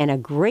need, and a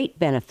great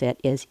benefit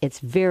is it's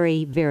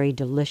very, very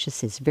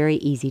delicious. It's very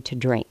easy to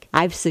drink.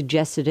 I've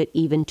suggested it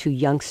even to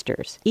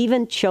youngsters.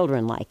 Even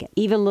children like it.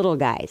 Even little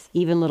guys.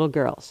 Even little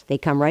girls. They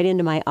come right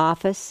into my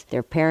office.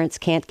 Their parents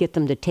can't get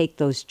them to take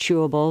those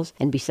chewables,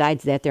 and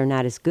besides that, they're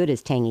not as good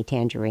as Tangy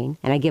Tangerine.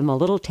 And I give them a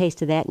little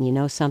taste of that, and you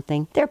know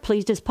something? They're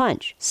pleased as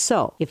punch.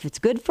 So, if it's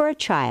good for a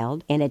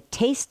child and it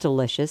tastes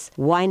delicious,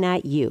 why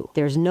not you?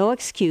 There's no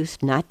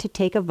excuse not to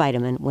take a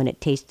vitamin when it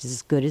tastes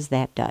as good as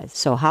that does.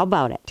 So how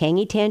about it?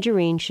 Tangy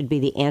Tangerine should be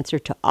the answer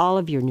to all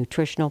of your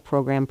nutritional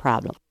program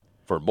problems.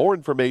 For more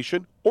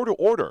information or to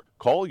order,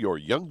 call your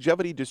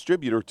Youngevity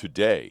distributor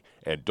today.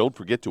 And don't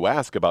forget to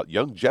ask about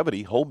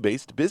Youngevity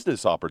home-based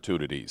business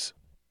opportunities.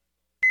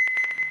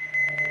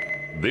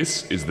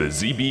 This is the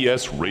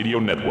ZBS Radio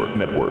Network.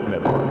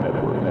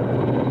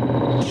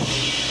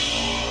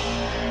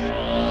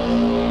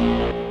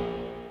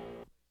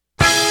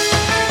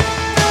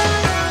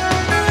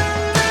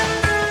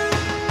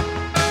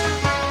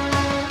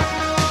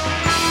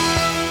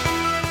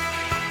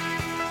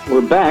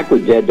 We're back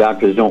with Dead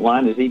Doctors Don't Lie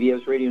on the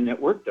ZBS Radio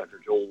Network.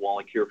 Dr. Joel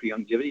Wallach here for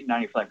Youngevity,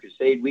 95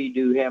 Crusade. We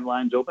do have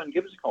lines open.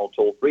 Give us a call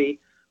toll-free,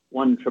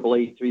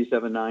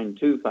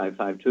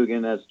 1-888-379-2552.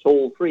 Again, that's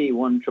toll-free,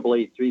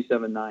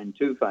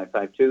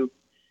 1-888-379-2552.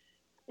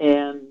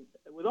 And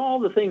with all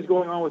the things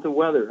going on with the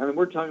weather, I mean,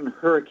 we're talking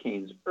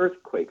hurricanes,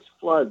 earthquakes,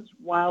 floods,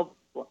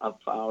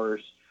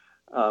 wildfires,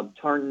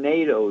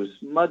 tornadoes,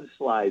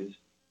 mudslides,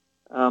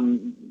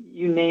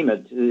 you name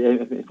it.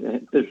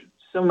 There's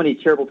so many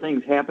terrible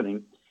things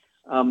happening.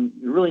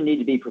 You really need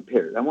to be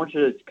prepared. I want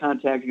you to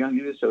contact your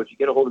Youngevity associate.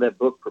 Get a hold of that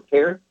book,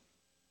 Prepare,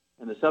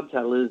 and the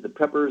subtitle is The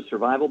Prepper's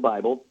Survival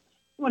Bible.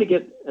 You want to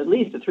get at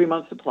least a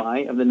 3-month supply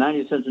of the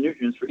 90 essential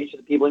nutrients for each of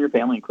the people in your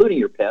family, including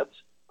your pets,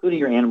 including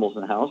your animals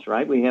in the house,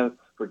 right? We have,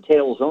 for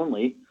tails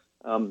only,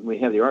 we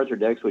have the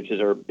Arthrodex, which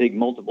is our big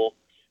multiple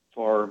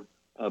for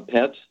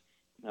pets.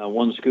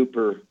 One scoop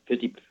per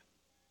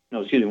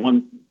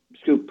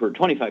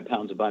 25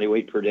 pounds of body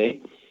weight per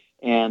day.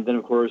 And then,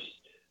 of course,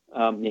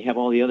 you have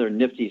all the other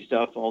nifty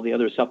stuff, all the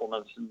other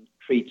supplements and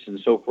treats and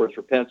so forth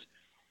for pets.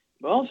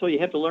 But also you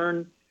have to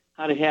learn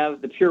how to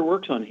have the Pure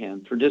Works on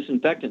hand for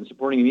disinfectant,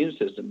 supporting immune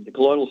system, the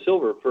colloidal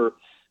silver for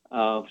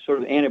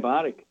sort of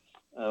antibiotic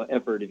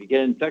effort if you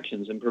get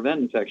infections and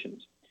prevent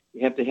infections.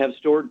 You have to have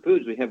stored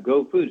foods. We have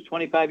Go Foods,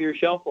 25-year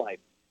shelf life,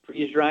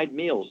 freeze-dried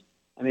meals.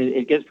 I mean,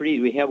 it gets pretty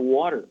easy. We have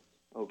water.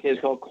 Okay,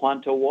 it's called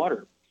Quanto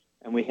water.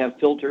 And we have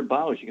filtered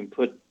bottles. You can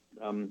put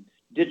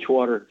ditch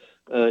water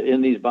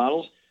in these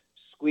bottles,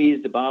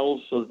 squeeze the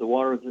bottles so that the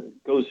water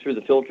goes through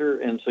the filter,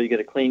 and so you get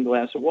a clean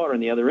glass of water on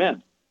the other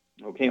end.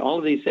 Okay, all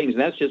of these things, and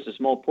that's just a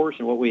small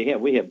portion of what we have.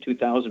 We have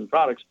 2,000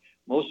 products,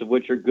 most of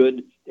which are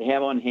good to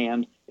have on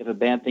hand if a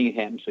bad thing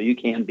happens, so you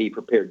can be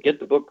prepared. Get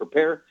the book,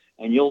 Prepare,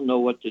 and you'll know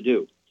what to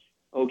do.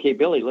 Okay,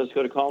 Billy, let's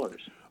go to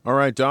callers. All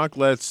right, Doc,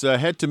 let's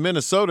head to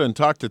Minnesota and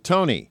talk to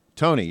Tony.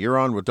 Tony, you're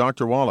on with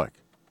Dr. Wallach.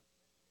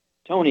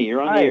 Tony,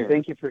 you're on the air.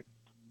 Thanks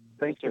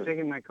for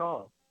taking my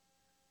call.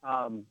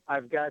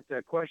 I've got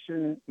a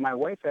question. My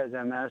wife has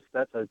MS.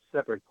 That's a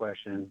separate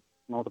question,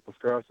 multiple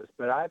sclerosis.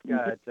 But I've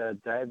got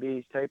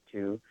diabetes type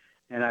 2,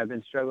 and I've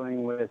been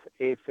struggling with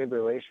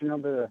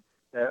afibrillation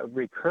that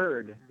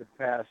recurred the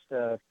past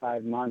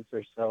 5 months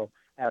or so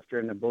after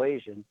an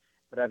ablation.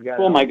 But I've got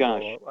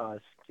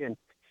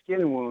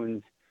skin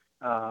wounds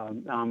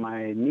on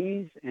my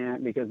knees,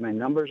 and because my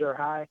numbers are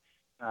high.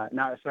 On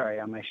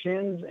my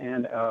shins,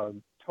 and a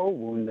toe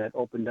wound that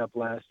opened up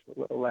this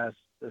last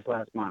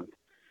month.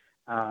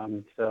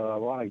 So I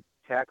want to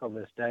tackle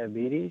this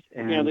diabetes.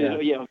 And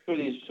so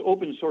these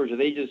open sores, are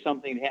they just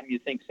something that happened, you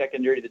think,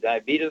 secondary to the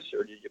diabetes,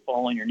 or did you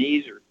fall on your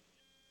knees? Or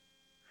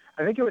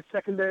I think it was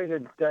secondary to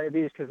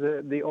diabetes because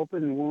the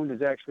open wound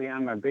is actually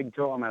on my big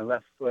toe on my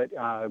left foot.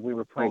 We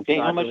were playing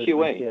soccer. How much do you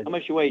weigh? How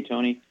much you weigh,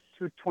 Tony?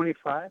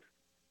 225.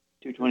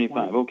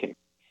 225, okay.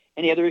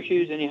 Any other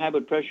issues? Any high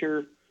blood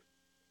pressure,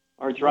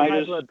 No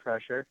arthritis? high blood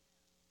pressure.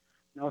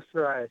 No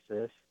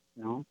psoriasis.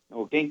 No.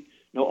 Okay.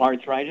 No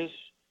arthritis?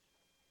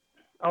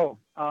 Oh,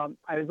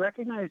 I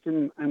recognized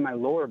in my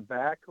lower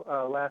back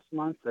last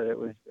month that it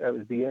was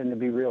beginning to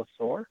be real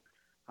sore.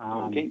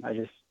 Okay. I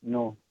just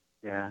know.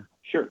 Yeah.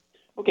 Sure.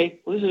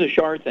 Okay. Well, this is a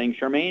Char thing.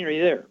 Charmaine, are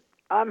you there?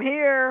 I'm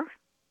here.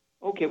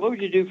 Okay. What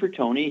would you do for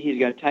Tony? He's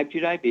got type 2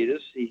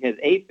 diabetes. He has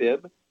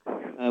AFib,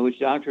 which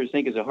doctors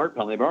think is a heart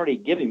problem. They've already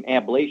given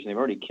him ablation. They've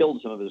already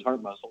killed some of his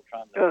heart muscle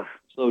trying to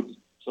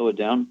slow it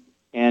down.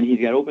 And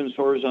he's got open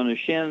sores on his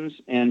shins,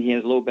 and he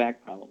has low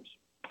back problems.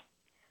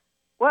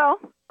 Well,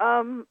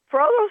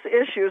 for all those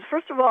issues,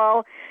 first of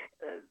all,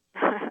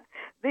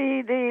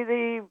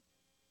 the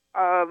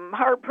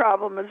heart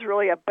problem is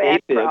really a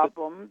back AFib.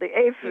 problem. The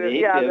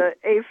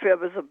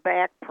AFib is a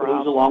back problem.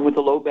 Goes along with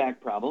the low back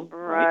problem.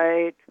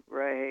 Right.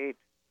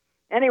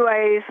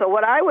 Anyway, so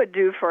what I would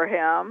do for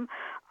him,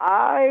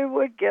 I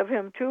would give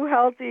him two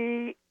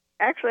healthy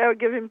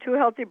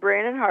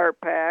brain and heart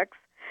packs.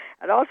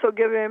 I'd also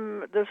give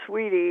him the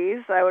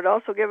Sweeties. I would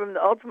also give him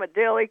the Ultimate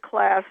Daily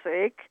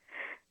Classic.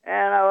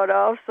 And I would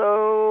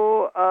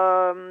also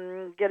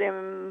get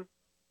him...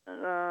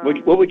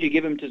 what would you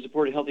give him to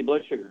support a healthy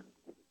blood sugar?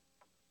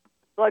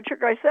 Blood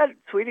sugar, I said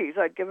Sweeties.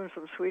 I'd give him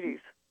some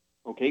Sweeties.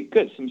 Okay,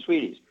 good, some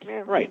Sweeties.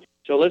 Yeah. Right,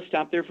 so let's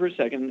stop there for a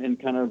second and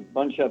kind of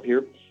bunch up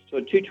here. So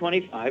at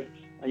 225,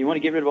 you want to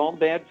get rid of all the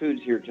bad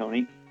foods here,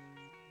 Tony.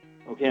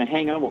 Okay, now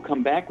hang on, we'll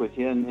come back with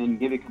you and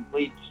give you a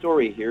complete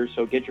story here.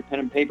 So get your pen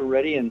and paper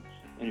ready, and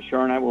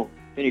Char and I will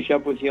finish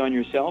up with you on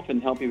yourself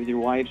and help you with your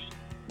wife's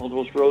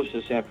multiple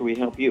sclerosis after we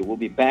help you. We'll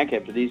be back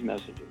after these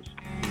messages.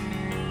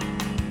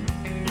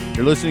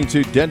 You're listening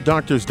to Dead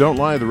Doctors Don't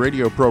Lie, the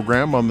radio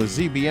program on the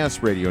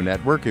ZBS Radio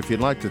Network. If you'd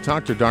like to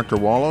talk to Dr.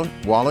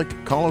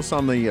 Wallach, call us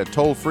on the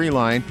toll-free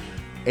line,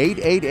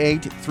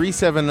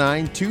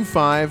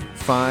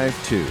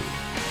 888-379-2552.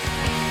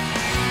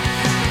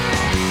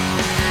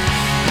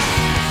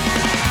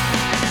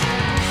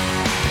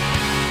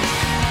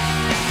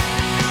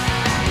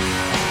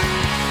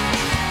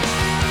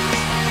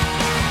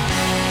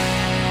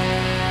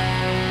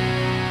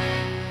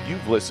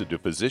 Listen to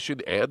physician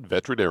and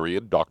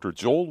veterinarian Dr.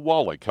 Joel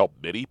Wallach help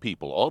many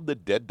people on the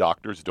Dead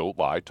Doctors Don't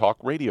Lie talk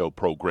radio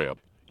program.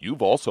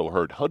 You've also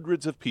heard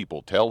hundreds of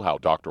people tell how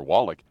Dr.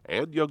 Wallach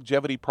and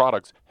Youngevity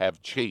products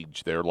have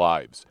changed their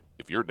lives.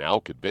 If you're now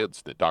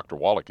convinced that Dr.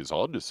 Wallach is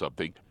onto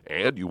something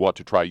and you want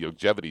to try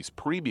Youngevity's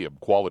premium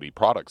quality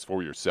products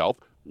for yourself,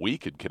 we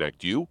can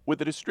connect you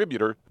with a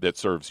distributor that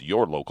serves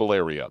your local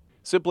area.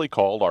 Simply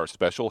call our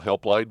special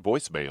helpline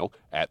voicemail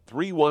at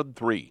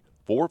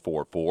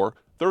 313-444-3463.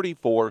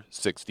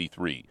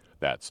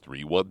 That's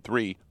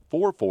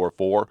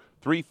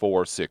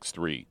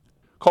 313-444-3463.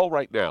 Call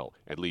right now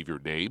and leave your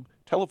name,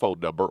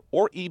 telephone number,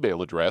 or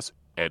email address,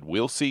 and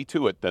we'll see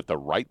to it that the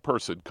right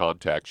person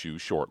contacts you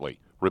shortly.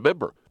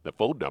 Remember, the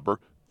phone number,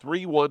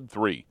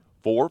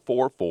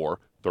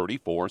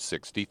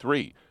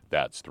 313-444-3463.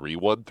 That's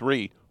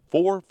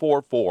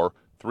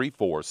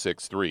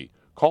 313-444-3463.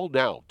 Call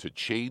now to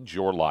change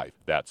your life.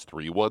 That's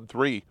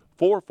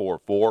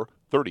 313-444-3463.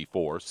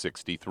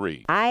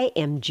 3463. I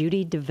am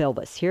Judy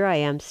DeVilbus. Here I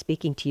am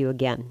speaking to you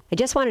again. I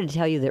just wanted to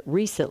tell you that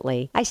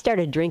recently I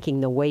started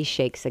drinking the Whey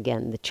Shakes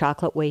again, the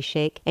chocolate Whey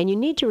Shake. And you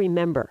need to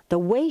remember, the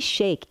Whey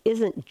Shake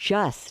isn't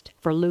just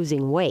for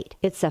losing weight.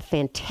 It's a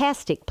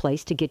fantastic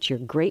place to get your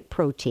great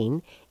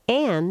protein.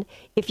 And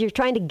if you're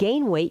trying to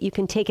gain weight, you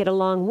can take it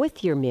along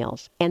with your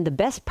meals. And the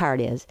best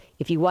part is,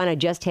 if you want to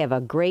just have a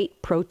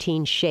great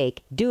protein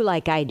shake, do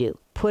like I do.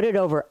 Put it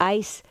over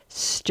ice,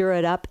 stir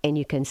it up, and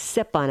you can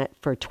sip on it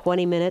for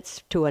 20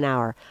 minutes to an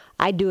hour.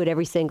 I do it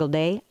every single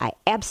day. I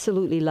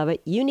absolutely love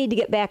it. You need to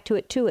get back to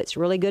it too. It's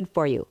really good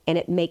for you. And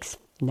it makes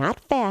not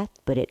fat,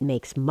 but it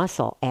makes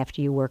muscle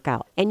after you work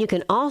out. And you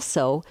can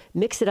also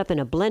mix it up in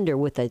a blender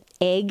with an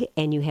egg,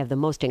 and you have the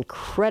most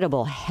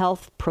incredible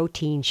health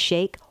protein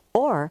shake.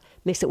 Or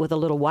mix it with a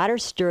little water,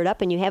 stir it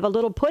up, and you have a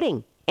little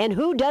pudding. And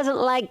who doesn't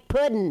like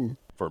pudding?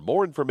 For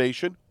more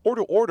information or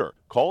to order,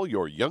 call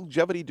your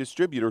Youngevity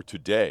distributor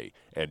today.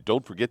 And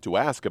don't forget to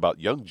ask about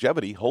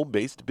Youngevity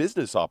home-based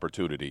business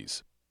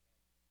opportunities.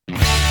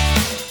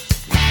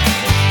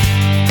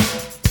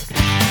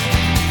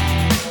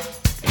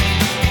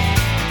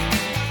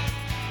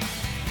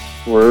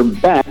 We're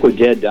back with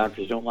Dead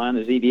Doctors Don't Lie on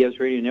the ZBS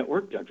Radio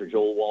Network. Dr.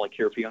 Joel Wallach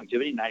here for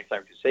Youngevity,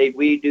 95 Crusade.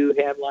 We do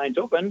have lines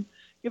open.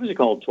 Give us a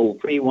call,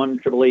 toll-free,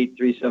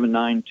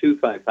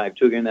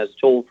 1-888-379-2552. Again, that's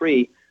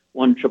toll-free,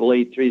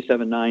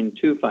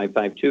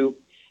 1-888-379-2552.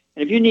 And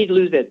if you need to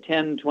lose that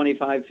 10,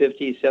 25,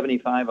 50,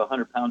 75,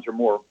 100 pounds or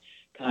more,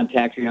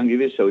 contact your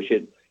Youngevity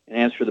associate and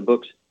ask for the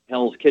books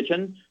Hell's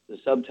Kitchen. The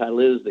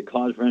subtitle is The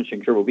Cause, Prevention,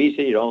 and Cure of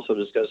Obesity. It also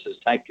discusses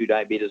type 2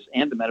 diabetes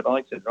and the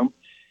metabolic syndrome.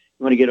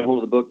 You want to get a hold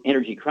of the book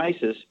Energy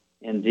Crisis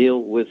and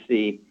deal with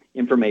the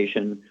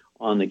information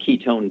on the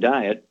ketone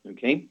diet,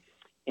 okay?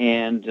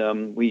 And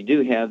we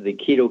do have the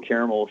keto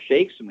caramel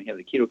shakes, and we have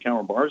the keto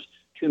caramel bars,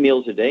 2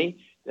 meals a day.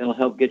 That'll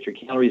help get your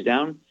calories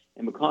down.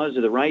 And because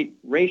of the right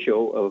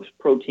ratio of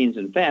proteins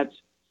and fats,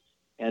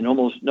 and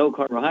almost no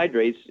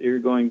carbohydrates, you're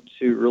going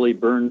to really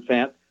burn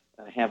fat,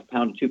 half a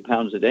pound to 2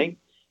 pounds a day.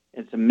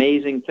 It's an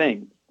amazing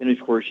thing. Then, of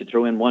course, you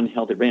throw in one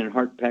healthy brain and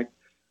heart pack.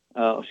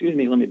 Let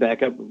me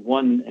back up.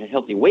 One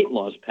healthy weight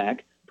loss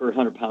pack per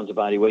 100 pounds of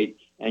body weight,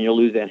 and you'll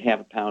lose that half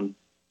a pound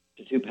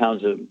to 2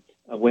 pounds of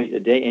weight a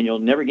day, and you'll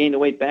never gain the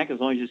weight back as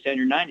long as you stay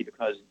under 90,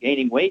 because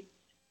gaining weight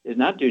is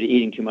not due to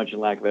eating too much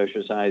and lack of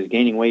exercise.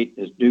 Gaining weight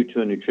is due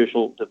to a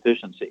nutritional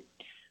deficiency.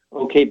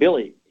 Okay,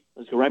 Billy,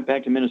 let's go right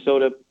back to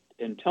Minnesota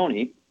and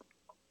Tony.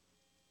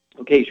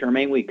 Okay,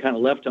 Charmaine, we kind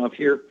of left off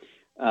here,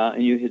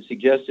 and you had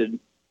suggested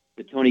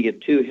that Tony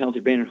get 2 healthy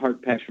brain and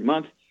heart packs per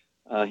month.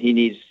 He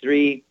needs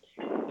 3,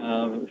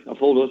 a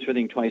full dose of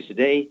everything twice a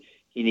day.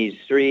 He needs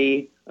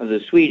 3 of the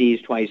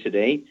sweeties twice a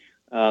day.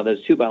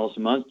 That's 2 bottles a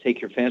month.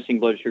 Take your fasting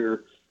blood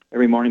sugar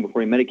every morning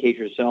before you medicate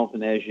yourself,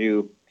 and as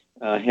you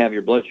have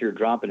your blood sugar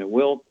drop, and it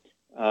will,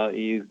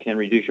 you can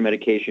reduce your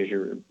medication as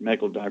your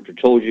medical doctor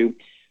told you.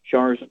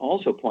 Shars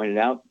also pointed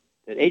out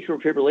that atrial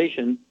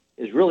fibrillation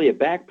is really a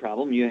back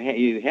problem. You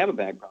have a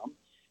back problem,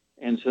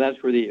 and so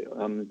that's where the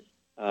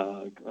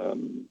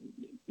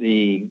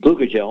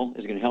glucogel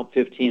is going to help.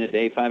 15 a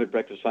day, 5 at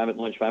breakfast, 5 at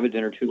lunch, 5 at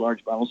dinner, 2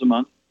 large bottles a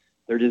month.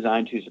 They're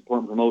designed to support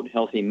and promote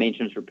healthy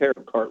maintenance repair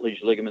of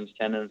cartilage, ligaments,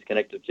 tendons,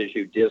 connective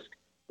tissue, disc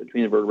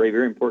between the vertebrae.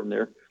 Very important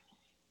there.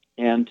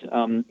 And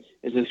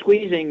it's a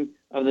squeezing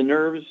of the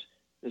nerves,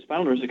 the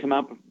spinal nerves that come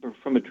out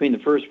from between the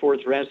first 4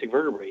 thoracic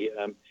vertebrae,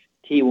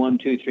 T1,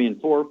 2, 3, and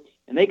 4,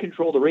 and they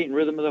control the rate and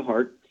rhythm of the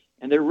heart,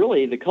 and they're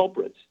really the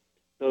culprits.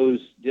 Those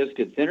discs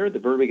get thinner, the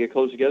vertebrae get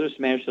close together,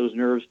 smash those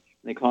nerves,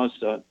 and they cause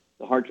the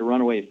heart to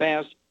run away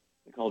fast.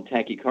 They're called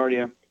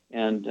tachycardia,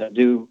 and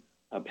do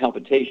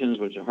palpitations,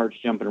 which the heart's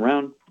jumping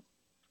around.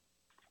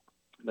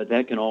 But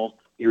that can all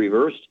be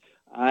reversed.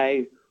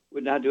 I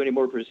would not do any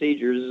more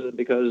procedures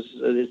because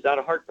it's not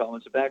a heart problem,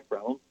 it's a back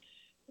problem.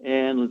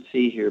 And let's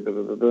see here.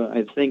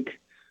 I think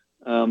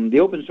the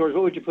open source,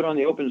 what would you put on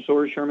the open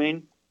source,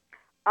 Charmaine?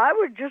 I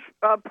would just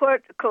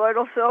put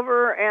colloidal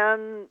silver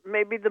and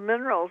maybe the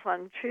minerals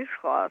on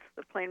cheesecloth,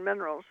 the plain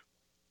minerals.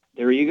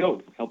 There you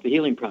go. Help the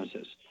healing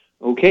process.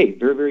 Okay,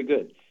 very, very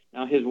good.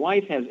 Now, his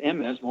wife has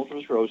MS,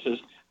 multiple sclerosis.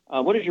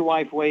 What does your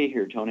wife weigh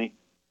here, Tony?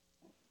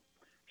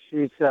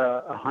 She's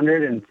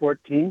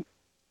 114.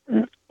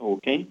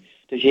 Okay.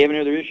 Does she have any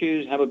other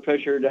issues? How about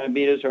pressure,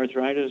 diabetes,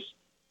 arthritis?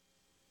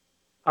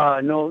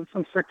 No,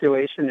 some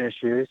circulation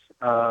issues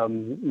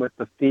with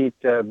the feet,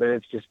 but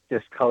it's just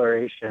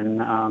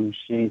discoloration.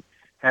 She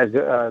has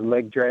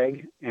leg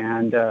drag,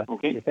 and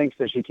she thinks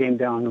that she came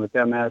down with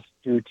MS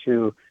due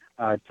to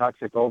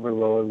toxic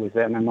overload with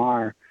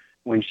MMR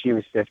when she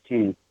was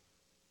 15.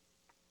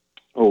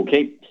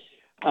 Okay.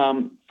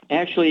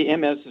 Actually,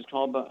 MS is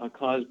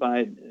caused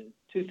by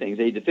 2 things: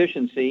 a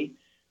deficiency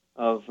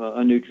of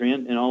a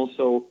nutrient, and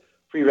also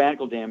free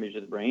radical damage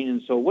to the brain.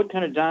 And so what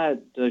kind of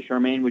diet,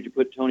 Charmaine, would you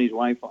put Tony's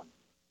wife on?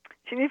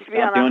 She needs to be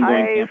on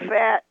a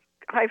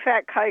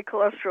high-fat,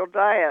 high-cholesterol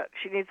diet.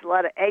 She needs a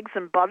lot of eggs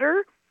and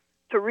butter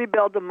to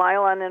rebuild the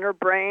myelin in her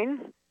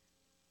brain,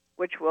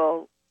 which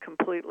will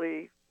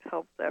completely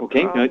help that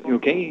problem.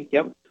 Okay,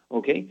 yep,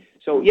 okay.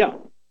 So, yeah,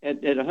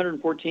 at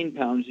 114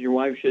 pounds, your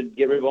wife should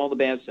get rid of all the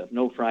bad stuff,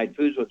 no fried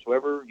foods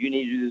whatsoever. You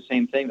need to do the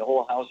same thing, the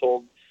whole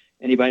household,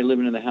 anybody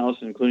living in the house,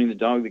 including the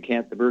dog, the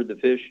cat, the bird, the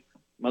fish,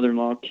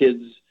 mother-in-law,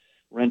 kids,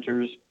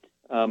 renters.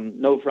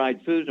 No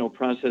fried foods, no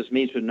processed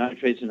meats with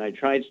nitrates and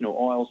nitrites, no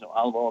oils, no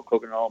olive oil,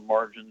 coconut oil,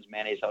 margarines,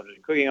 mayonnaise,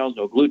 hydrogen cooking oils,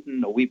 no gluten,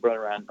 no wheat,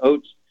 butter, and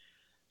oats,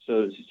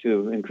 so as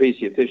to increase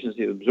the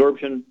efficiency of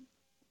absorption,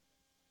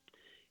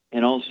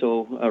 and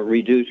also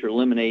reduce or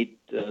eliminate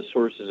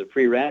sources of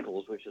free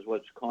radicals, which is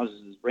what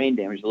causes this brain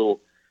damage.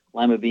 Little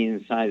lima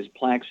bean-sized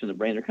plaques in the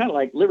brain. They're kind of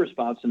like liver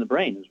spots in the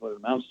brain is what it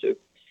amounts to.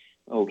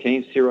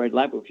 Okay, steroid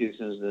lipofuscin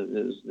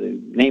is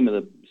the name of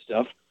the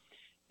stuff.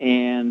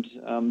 And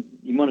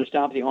you want to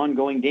stop the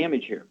ongoing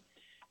damage here.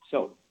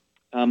 So,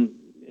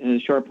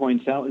 as Sharp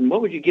points out, and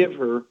what would you give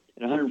her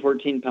at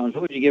 114 pounds?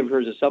 What would you give her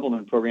as a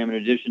supplement program in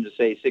addition to,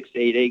 say, 6 to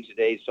 8 eggs a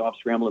day, soft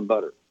scrambled and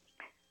butter?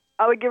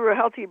 I would give her a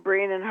healthy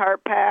brain and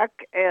heart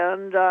pack,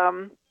 and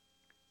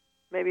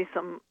maybe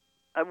some.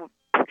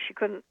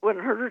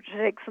 Wouldn't hurt her to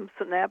take some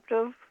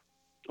Synaptive.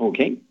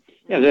 Okay.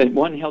 Yeah, that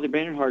one healthy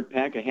brain and heart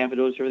pack, a half a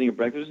dose of everything at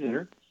breakfast and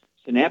dinner.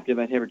 Synaptive,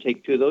 I'd have her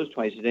take 2 of those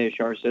twice a day, as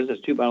Shar says. That's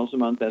 2 bottles a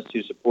month. That's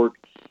to support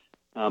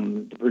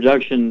the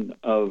production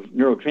of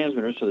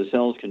neurotransmitters so the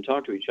cells can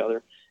talk to each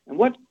other. And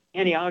what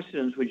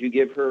antioxidants would you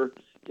give her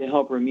to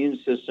help her immune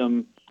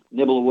system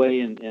nibble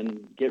away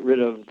and get rid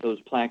of those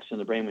plaques in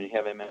the brain when you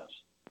have MS?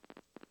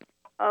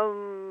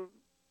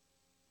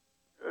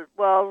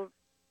 Well...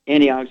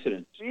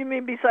 Antioxidants. You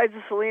mean besides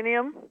the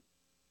selenium?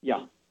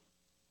 Yeah.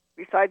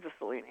 Besides the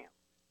selenium.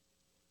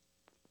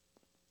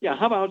 Yeah,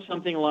 how about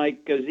something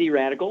like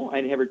Z-Radical?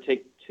 I'd have her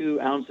take 2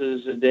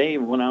 ounces a day,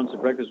 1 ounce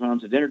at breakfast, 1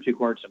 ounce at dinner, 2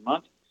 quarts a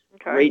month.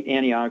 Okay. Great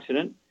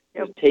antioxidant.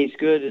 Yep. It tastes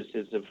good.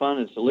 It's a fun.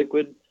 It's a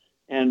liquid.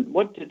 And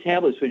what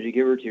tablets would you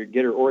give her to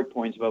get her ORIC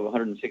points above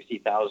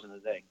 160,000 a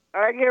day?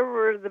 I give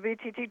her the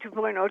BTT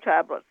 2.0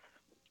 tablets.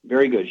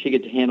 Very good. She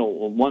gets to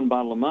handle 1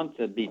 bottle a month.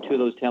 That'd be 2 of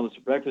those tablets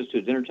at breakfast, 2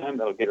 at dinner time.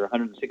 That'll get her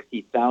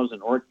 160,000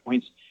 ORAC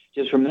points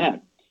just from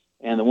that.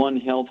 And the 1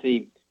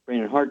 healthy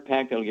brain and heart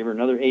pack, that'll give her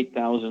another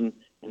 8,000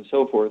 and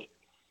so forth.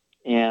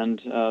 And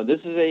this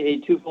is a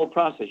twofold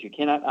process. You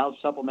cannot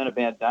out-supplement a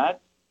bad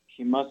diet.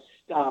 She must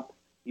stop.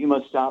 You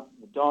must stop.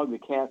 The dog, the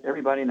cat,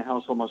 everybody in the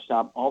household must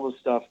stop all the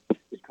stuff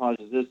that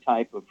causes this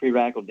type of free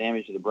radical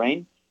damage to the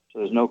brain. So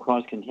there's no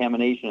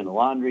cross-contamination in the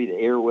laundry, the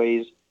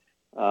airways,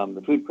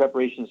 the food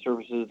preparation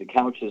surfaces, the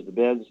couches, the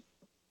beds.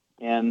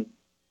 And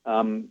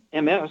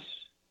MS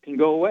can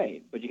go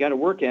away, but you got to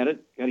work at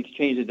it. You got to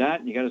change the diet,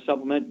 and you got to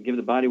supplement and give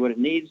the body what it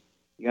needs.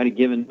 You got to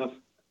give enough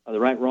of the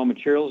right raw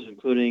materials,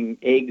 including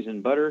eggs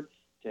and butter,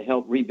 to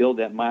help rebuild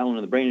that myelin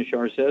in the brain, as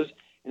Shar says.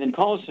 And then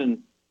call us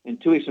in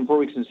 2 weeks and 4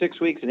 weeks and 6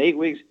 weeks and 8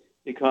 weeks,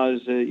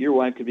 because your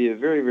wife could be a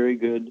very, very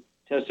good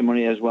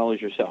testimony as well as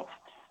yourself.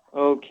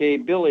 Okay,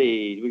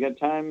 Billy, we got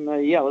time?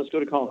 Yeah, let's go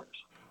to callers.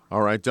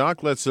 All right,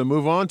 Doc, let's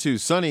move on to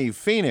Sunny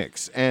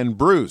Phoenix and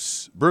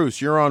Bruce.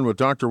 Bruce, you're on with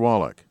Dr.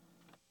 Wallach.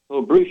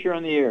 Oh, Bruce, you're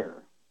on the air.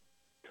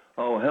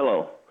 Oh,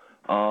 hello.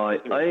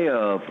 I've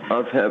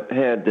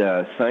had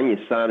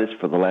sinusitis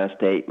for the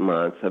last 8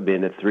 months. I've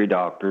been to 3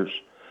 doctors.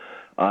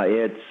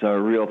 It's a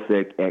real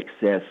thick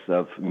excess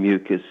of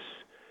mucus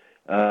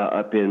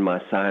up in my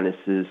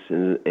sinuses,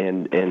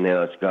 and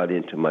now it's got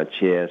into my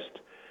chest.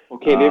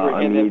 Okay, have you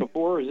ever had that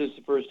before, or is this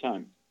the first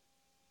time?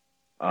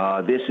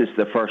 This is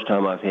the first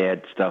time I've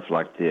had stuff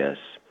like this.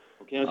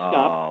 Okay,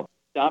 now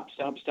stop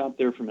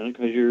there for a minute,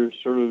 because you're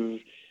sort of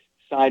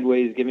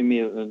sideways giving me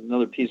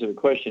another piece of a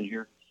question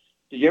here.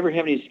 Did you ever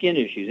have any skin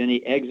issues,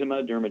 any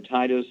eczema,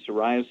 dermatitis,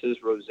 psoriasis,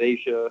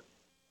 rosacea,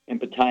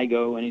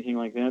 impetigo, anything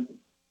like that?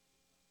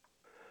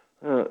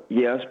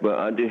 Yes, but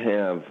I do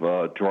have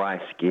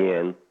dry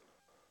skin.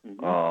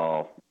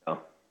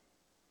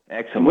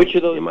 Eczema. Which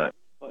of those?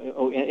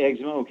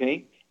 Eczema,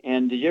 okay.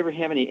 And did you ever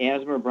have any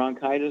asthma or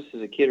bronchitis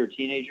as a kid or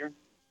teenager?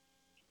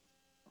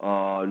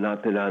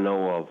 Not that I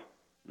know of.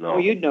 No. Oh,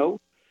 you'd know.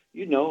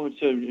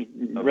 It's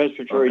a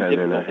respiratory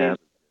difficulty.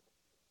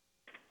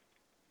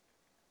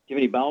 Do you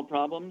have any bowel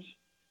problems?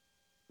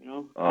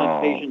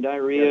 Constipation,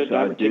 diarrhea,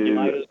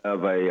 diverticulitis?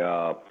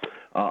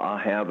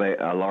 I have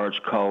a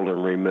large colon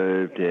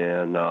removed,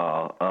 and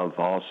I've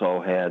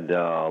also had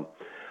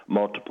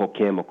multiple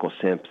chemical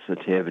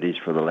sensitivities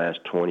for the last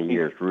 20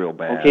 years, real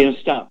bad. Okay, now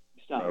stop.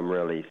 I'm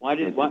really Why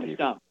did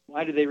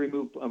they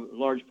remove a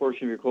large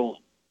portion of your colon?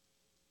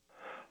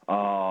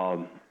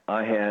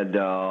 I had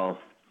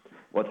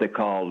what they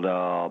called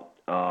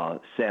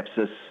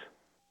sepsis.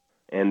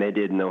 And they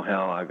didn't know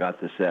how I got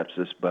the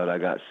sepsis, but I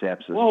got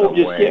sepsis.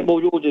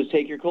 We'll just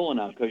take your colon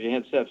out because you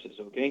had sepsis,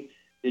 okay?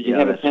 Did you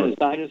have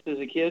appendicitis as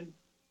a kid?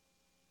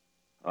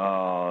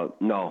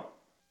 No.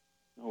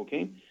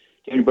 Okay. Do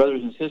you have any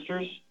brothers and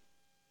sisters?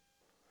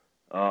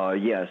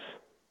 Yes.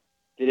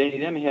 Did any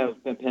of them have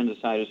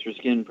appendicitis or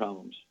skin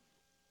problems?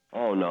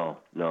 Oh,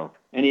 no.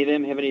 Any of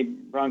them have any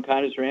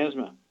bronchitis or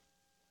asthma?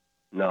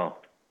 No.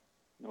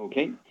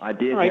 Okay. I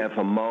did have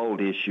a mold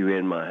issue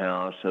in my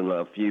house, and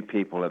a few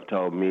people have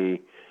told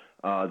me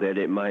that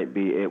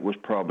it was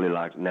probably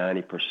like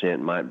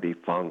 90% might be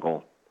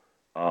fungal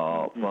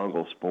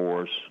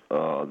spores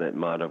that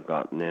might have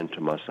gotten into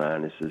my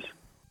sinuses.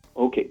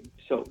 Okay.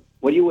 So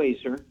what do you weigh,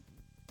 sir?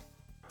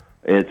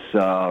 It's,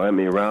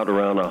 right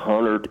around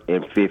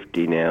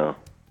 150 now.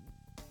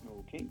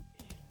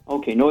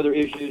 Okay. No other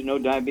issues, no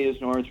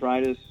diabetes, no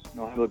arthritis,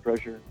 no high blood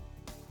pressure?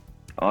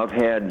 I've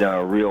had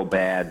real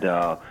bad,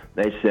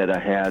 they said I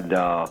had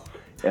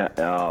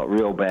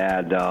real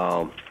bad,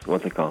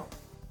 what they call?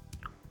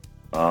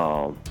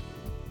 I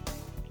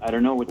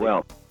don't know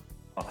what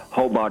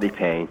whole body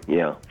pain,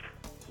 yeah.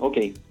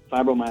 Okay,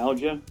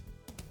 fibromyalgia?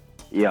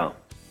 Yeah.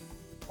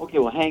 Okay,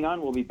 well, hang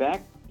on, we'll be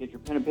back. Get your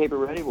pen and paper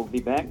ready, we'll be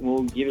back, and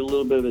we'll give you a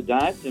little bit of a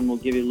diet, and we'll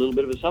give you a little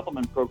bit of a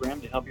supplement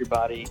program to help your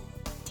body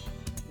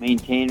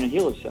maintain and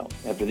heal itself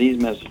after these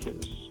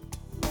messages.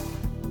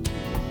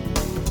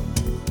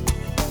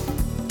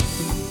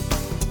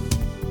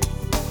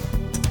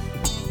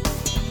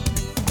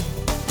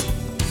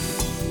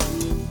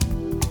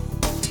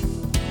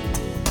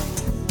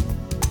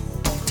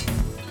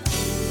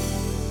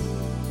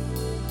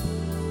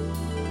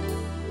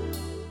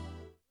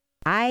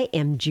 I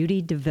am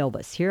Judy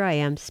DeVilbus. Here I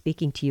am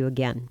speaking to you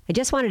again. I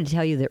just wanted to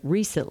tell you that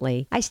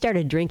recently I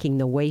started drinking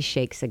the Whey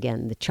Shakes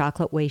again, the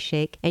chocolate Whey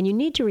Shake. And you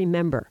need to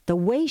remember, the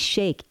Whey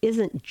Shake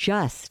isn't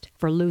just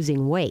for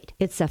losing weight.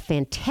 It's a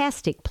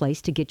fantastic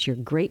place to get your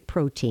great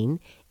protein.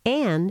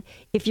 And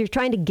if you're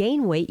trying to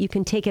gain weight, you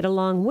can take it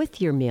along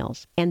with your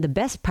meals. And the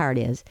best part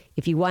is,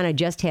 if you want to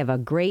just have a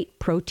great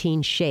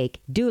protein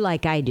shake, do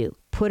like I do.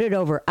 Put it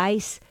over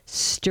ice,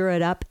 stir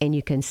it up, and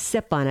you can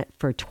sip on it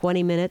for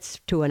 20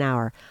 minutes to an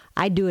hour.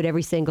 I do it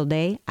every single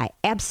day. I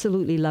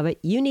absolutely love it.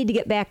 You need to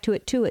get back to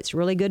it too. It's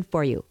really good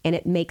for you. And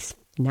it makes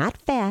not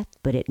fat,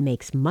 but it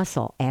makes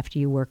muscle after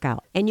you work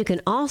out. And you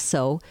can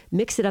also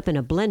mix it up in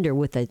a blender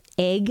with an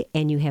egg,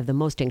 and you have the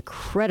most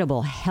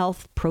incredible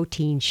health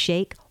protein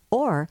shake.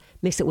 Or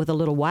mix it with a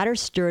little water,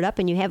 stir it up,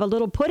 and you have a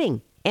little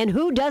pudding. And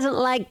who doesn't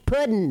like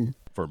pudding?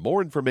 For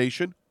more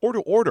information or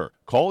to order,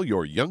 call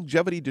your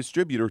Youngevity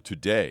distributor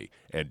today.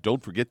 And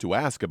don't forget to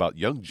ask about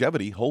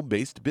Youngevity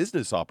home-based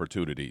business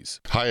opportunities.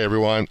 Hi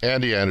everyone,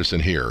 Andy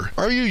Anderson here.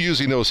 Are you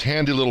using those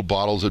handy little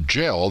bottles of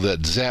gel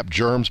that zap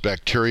germs,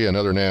 bacteria, and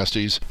other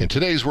nasties? In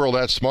today's world,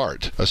 that's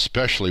smart,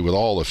 especially with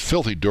all the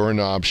filthy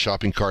doorknobs,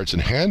 shopping carts,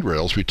 and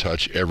handrails we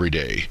touch every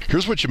day.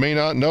 Here's what you may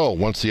not know.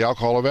 Once the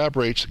alcohol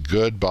evaporates,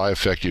 goodbye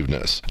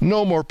effectiveness.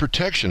 No more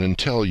protection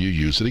until you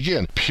use it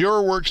again.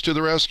 PureWorks to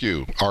the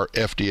rescue. Our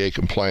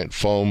FDA-compliant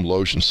foam,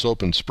 lotion,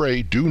 soap, and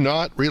spray do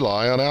not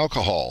rely on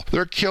alcohol.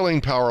 Their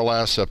killing power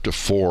lasts up to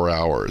 4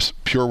 hours.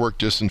 PureWork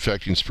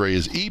disinfecting spray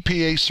is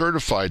EPA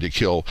certified to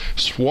kill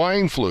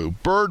swine flu,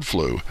 bird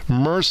flu,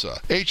 MRSA,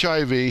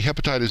 HIV,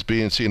 hepatitis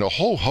B and C, and a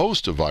whole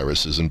host of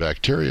viruses and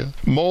bacteria.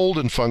 Mold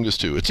and fungus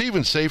too. It's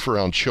even safe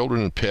around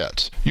children and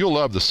pets. You'll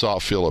love the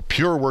soft feel of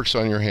PureWorks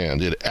on your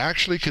hand. It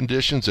actually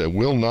conditions and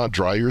will not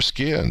dry your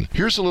skin.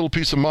 Here's a little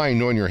peace of mind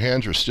knowing your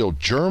hands are still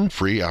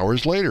germ-free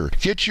hours later.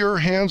 Get your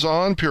hands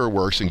on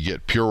PureWorks and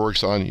get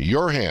PureWorks on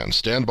your hands.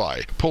 Stand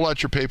by. Pull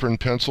out your paper and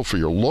pencil for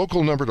your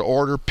local number to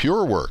order.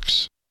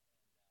 PureWorks.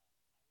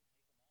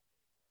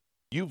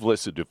 You've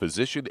listened to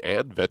physician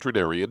and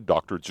veterinarian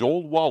Dr.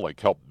 Joel Wallach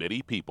help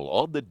many people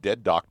on the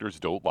Dead Doctors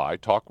Don't Lie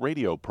talk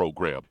radio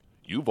program.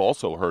 You've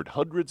also heard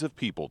hundreds of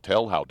people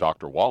tell how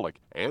Dr. Wallach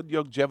and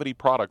Youngevity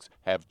products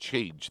have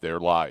changed their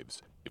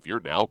lives. If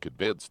you're now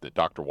convinced that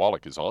Dr.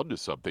 Wallach is onto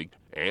something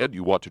and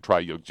you want to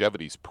try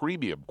Youngevity's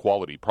premium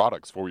quality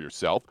products for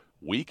yourself,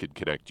 we can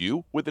connect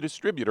you with a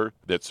distributor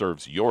that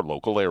serves your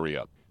local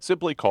area.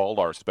 Simply call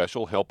our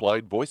special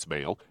helpline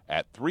voicemail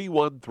at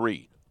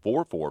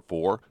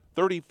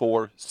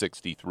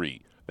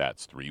 313-444-3463.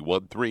 That's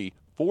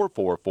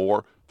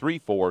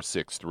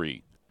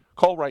 313-444-3463.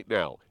 Call right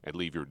now and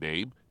leave your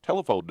name,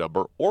 telephone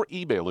number, or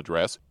email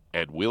address,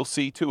 and we'll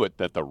see to it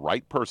that the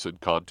right person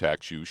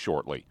contacts you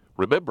shortly.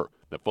 Remember,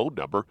 the phone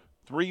number,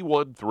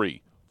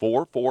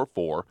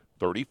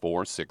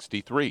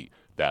 313-444-3463.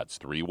 That's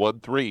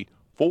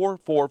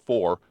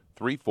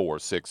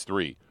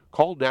 313-444-3463.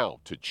 Call now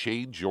to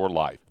change your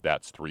life.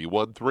 That's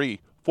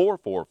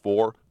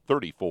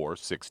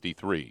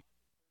 313-444-3463.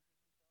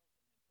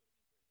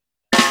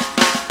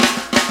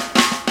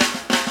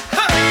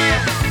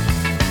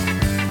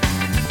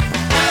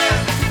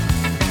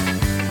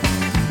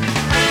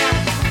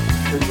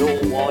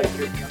 Joel Wallach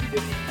here from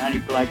Youngevity 90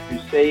 Black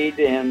Crusade.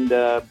 And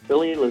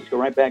Billy, let's go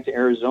right back to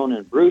Arizona.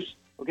 And Bruce,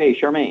 okay,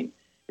 Charmaine,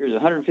 here's a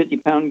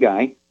 150-pound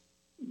guy.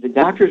 The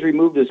doctors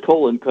removed his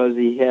colon because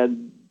he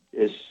had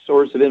a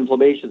source of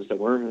inflammation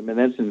somewhere. I mean,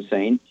 that's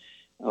insane.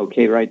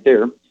 Okay, right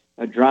there.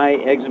 A dry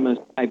eczema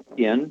type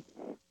skin.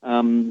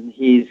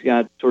 He's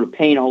got sort of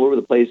pain all over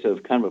the place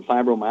of kind of a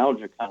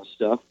fibromyalgia kind of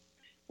stuff.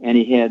 And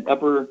he had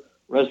upper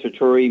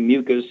respiratory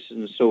mucus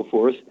and so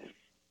forth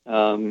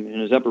in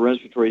his upper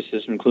respiratory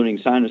system, including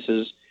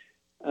sinuses.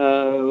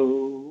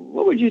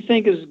 What would you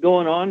think is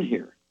going on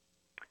here?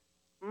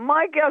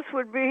 My guess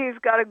would be he's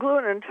got a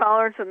gluten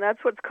intolerance, and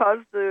that's what's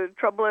caused the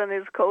trouble in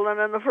his colon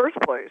in the first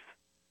place.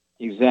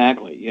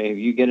 Exactly. Yeah,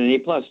 you get an A+,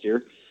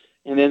 dear.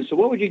 And then, so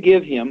what would you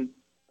give him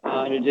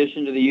in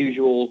addition to the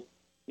usual,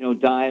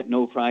 diet,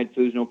 no fried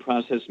foods, no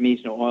processed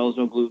meats, no oils,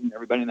 no gluten?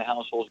 Everybody in the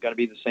household's got to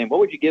be the same. What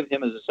would you give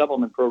him as a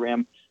supplement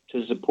program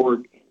to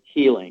support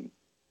healing?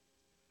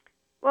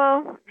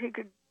 Well, he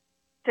could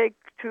take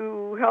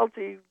 2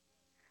 healthy.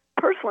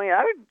 Personally,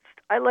 I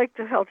like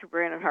the Healthy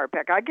Brain and Heart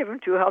Pack. I give him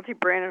 2 Healthy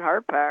Brain and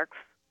Heart Packs.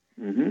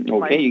 Mm-hmm.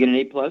 Okay, you get an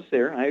A+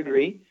 there. I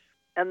agree.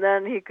 And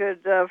then he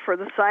could, for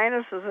the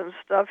sinuses and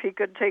stuff, he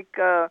could take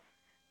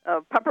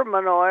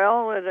peppermint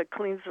oil, and it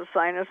cleans the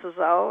sinuses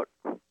out.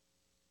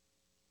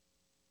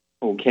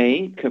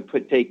 Okay,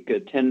 could take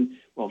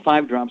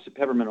 5 drops of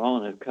peppermint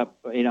oil in a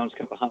 8-ounce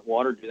cup of hot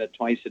water. Do that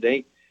twice a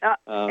day.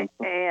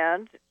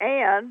 And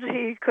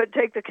he could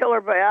take the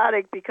killer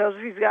biotic, because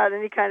if he's got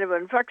any kind of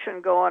infection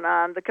going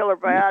on, the killer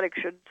biotic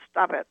should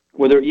stop it.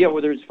 Whether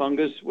it's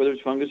fungus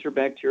or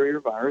bacteria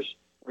or virus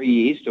or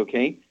yeast.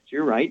 Okay, so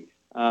you're right.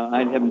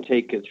 I'd have him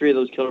take 3 of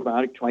those killer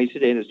biotic twice a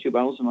day. There's 2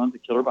 bottles a month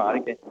of killer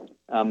biotic.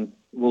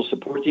 Will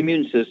support the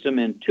immune system,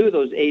 and 2 of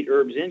those 8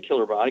 herbs in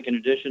killer biotic, in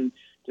addition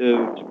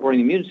to supporting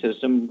the immune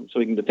system so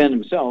he can defend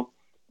himself,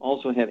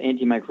 also have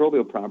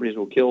antimicrobial properties.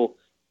 Will kill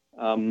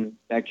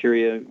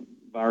bacteria,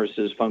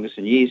 viruses, fungus,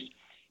 and yeast.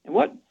 And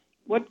what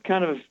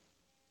kind of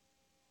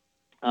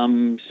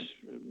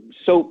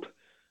soap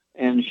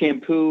and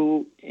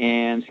shampoo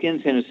and skin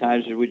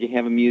sanitizer would you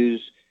have him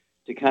use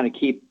to kind of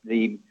keep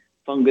the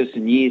fungus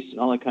and yeast and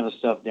all that kind of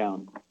stuff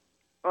down?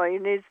 Well, he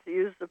needs to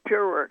use the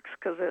PureWorks,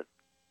 because it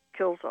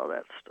kills all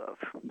that stuff.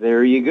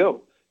 There you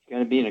go. You got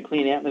to be in a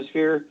clean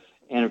atmosphere,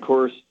 and of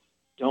course,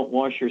 don't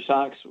wash your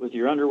socks with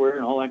your underwear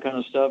and all that kind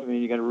of stuff. I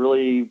mean, you got to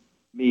really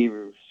be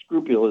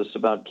scrupulous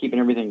about keeping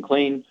everything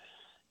clean.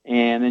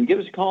 And then give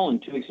us a call in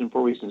 2 weeks and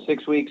 4 weeks and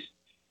 6 weeks.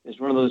 It's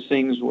one of those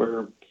things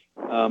where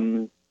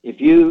if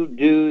you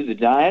do the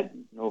diet,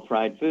 no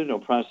fried food, no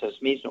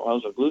processed meats, no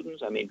oils or glutens,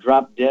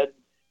 drop dead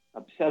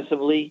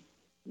obsessively,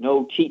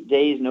 no cheat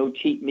days, no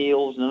cheat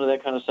meals, none of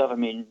that kind of stuff.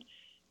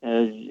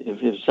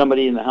 If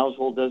somebody in the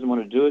household doesn't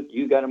want to do it,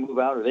 you got to move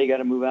out or they got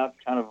to move out,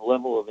 kind of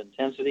level of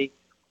intensity.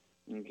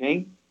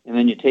 Okay? And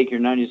then you take your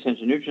 90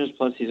 essential nutrients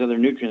plus these other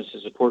nutrients to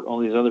support all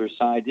these other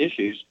side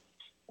issues.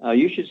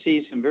 You should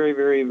see some very,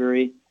 very,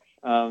 very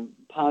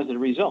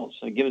positive results.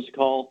 So give us a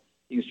call.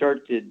 You can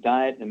start the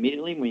diet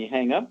immediately when you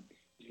hang up.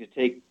 It's going to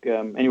take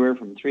anywhere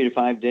from 3 to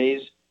 5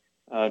 days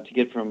to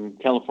get from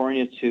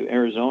California to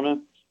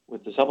Arizona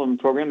with the supplement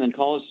program. Then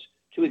call us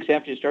 2 weeks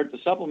after you start the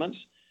supplements,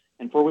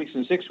 and 4 weeks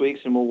and 6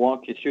 weeks, and we'll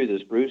walk you through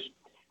this, Bruce.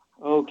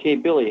 Okay,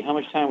 Billy, how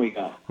much time we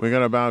got? We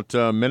got about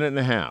a minute and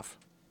a half.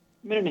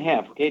 Minute and a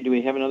half. Okay, do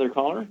we have another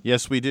caller?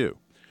 Yes, we do.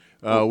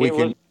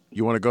 Okay,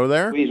 You want to go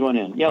there? Squeeze one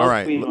in. Yeah, all let's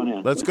right. Squeeze one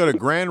in. Let's go to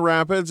Grand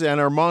Rapids and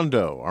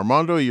Armando.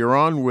 Armando, you're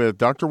on with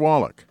Dr.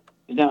 Wallach.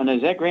 Now,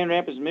 is that Grand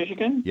Rapids,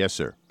 Michigan? Yes,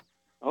 sir.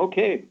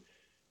 Okay.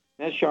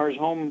 That's Char's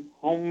home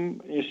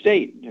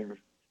state.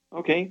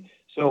 Okay.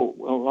 So,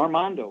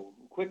 Armando,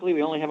 quickly,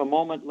 we only have a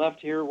moment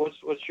left here. What's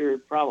your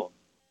problem?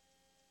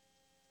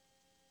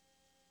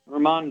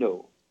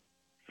 Armando.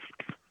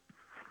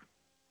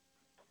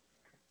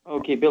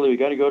 Okay, Billy, we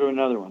got to go to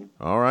another one.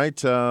 All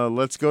right.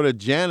 Let's go to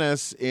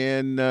Janice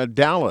in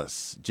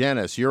Dallas.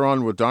 Janice, you're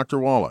on with Dr.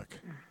 Wallach.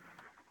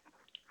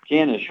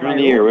 Janice, you're on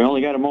the air. We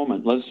only got a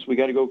moment. We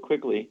got to go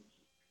quickly.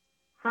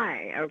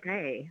 Hi.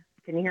 Okay.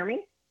 Can you hear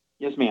me?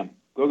 Yes, ma'am.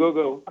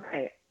 Go.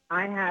 Okay.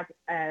 I have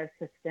a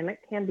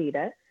systemic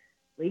candida,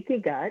 leaky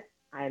gut.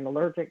 I am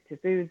allergic to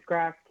foods,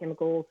 grass,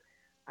 chemicals.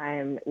 I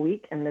am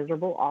weak and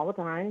miserable all the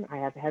time. I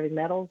have heavy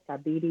metals,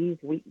 diabetes,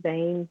 weak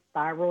veins,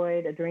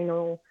 thyroid,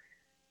 adrenal,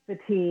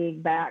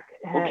 fatigue, back,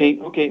 head.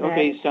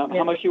 Okay. Stop.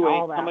 How much you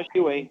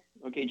weigh?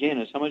 Okay,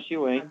 Janice, how much do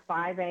you weigh? I'm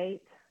 5'8"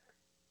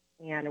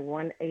 and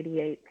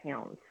 188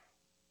 pounds.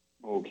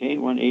 Okay,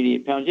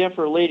 188 pounds. Yeah,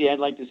 for a lady, I'd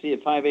like to see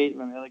it 5'8".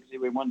 I'd like to see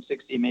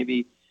 160,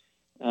 maybe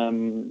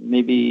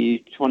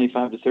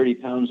 25 to 30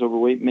 pounds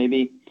overweight,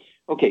 maybe.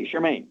 Okay,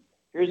 Charmaine,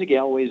 here's a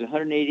gal, weighs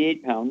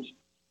 188 pounds.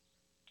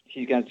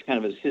 She's got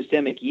kind of a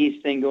systemic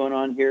yeast thing going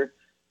on here.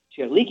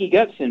 She's got leaky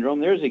gut syndrome.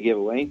 There's a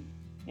giveaway.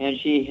 And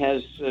she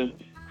has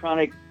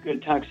chronic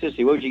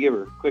toxicity. What would you give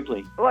her,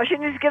 quickly? Well, she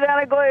needs to get on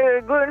a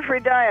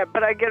gluten-free diet,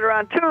 but I get her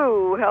on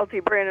 2 healthy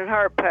brain and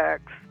heart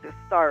packs to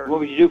start. What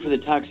would you do for the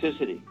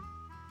toxicity?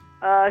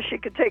 She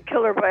could take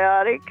Killer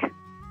Biotic,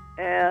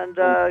 and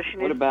she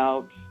needs...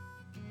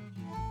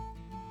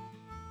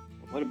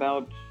 What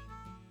about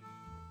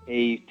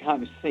an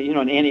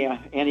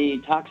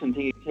antitoxin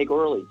thing you take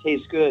orally?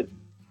 Tastes good.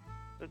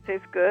 It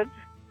tastes good?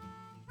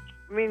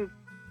 I mean,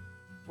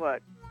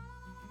 what?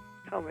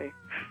 Tell me.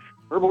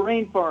 Herbal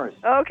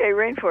Rainforest. Okay,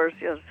 Rainforest,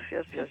 yes.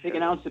 Take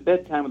an ounce at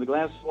bedtime with a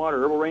glass of water.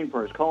 Herbal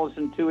Rainforest. Call us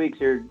in 2 weeks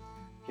here,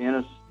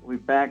 Janice. We'll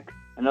be back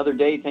another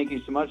day. Thank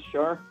you so much,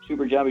 Char.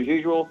 Super job as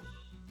usual.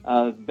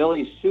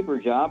 Billy's super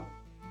job.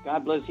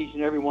 God bless each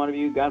and every one of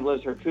you. God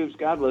bless our troops.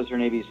 God bless our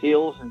Navy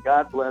SEALs. And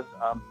God bless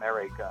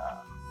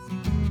America.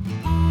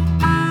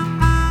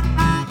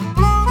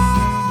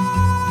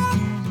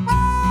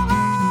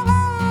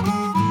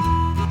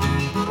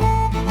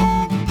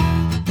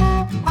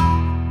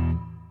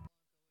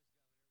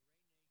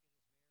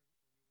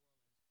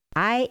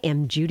 I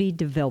am Judy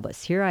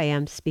DeVilbus. Here I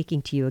am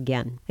speaking to you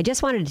again. I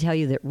just wanted to tell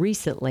you that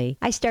recently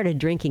I started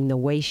drinking the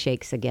Whey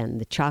Shakes again,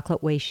 the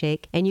chocolate Whey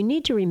Shake. And you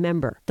need to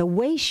remember, the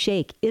Whey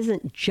Shake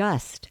isn't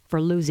just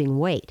for losing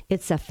weight.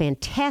 It's a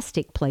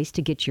fantastic place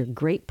to get your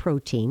great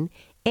protein.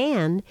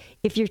 And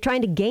if you're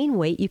trying to gain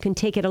weight, you can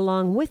take it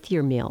along with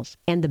your meals.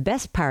 And the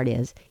best part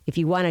is, if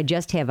you want to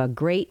just have a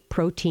great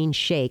protein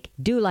shake,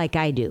 do like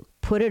I do.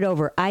 Put it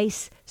over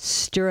ice,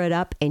 stir it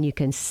up, and you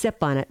can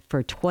sip on it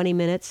for 20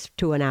 minutes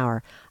to an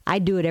hour. I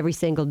do it every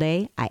single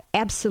day. I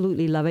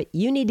absolutely love it.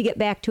 You need to get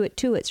back to it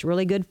too. It's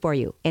really good for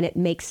you. And it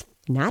makes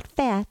not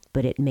fat,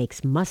 but it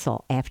makes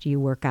muscle after you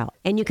work out.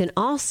 And you can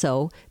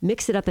also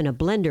mix it up in a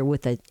blender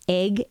with an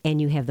egg,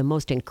 and you have the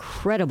most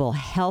incredible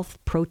health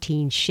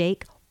protein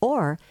shake.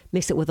 Or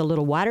mix it with a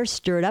little water,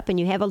 stir it up, and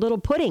you have a little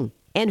pudding.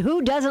 And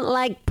who doesn't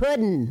like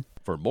pudding?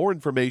 For more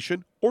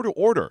information or to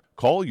order,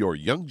 call your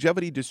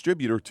Youngevity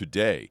distributor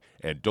today.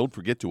 And don't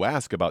forget to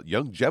ask about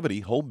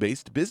Youngevity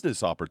home-based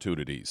business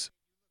opportunities.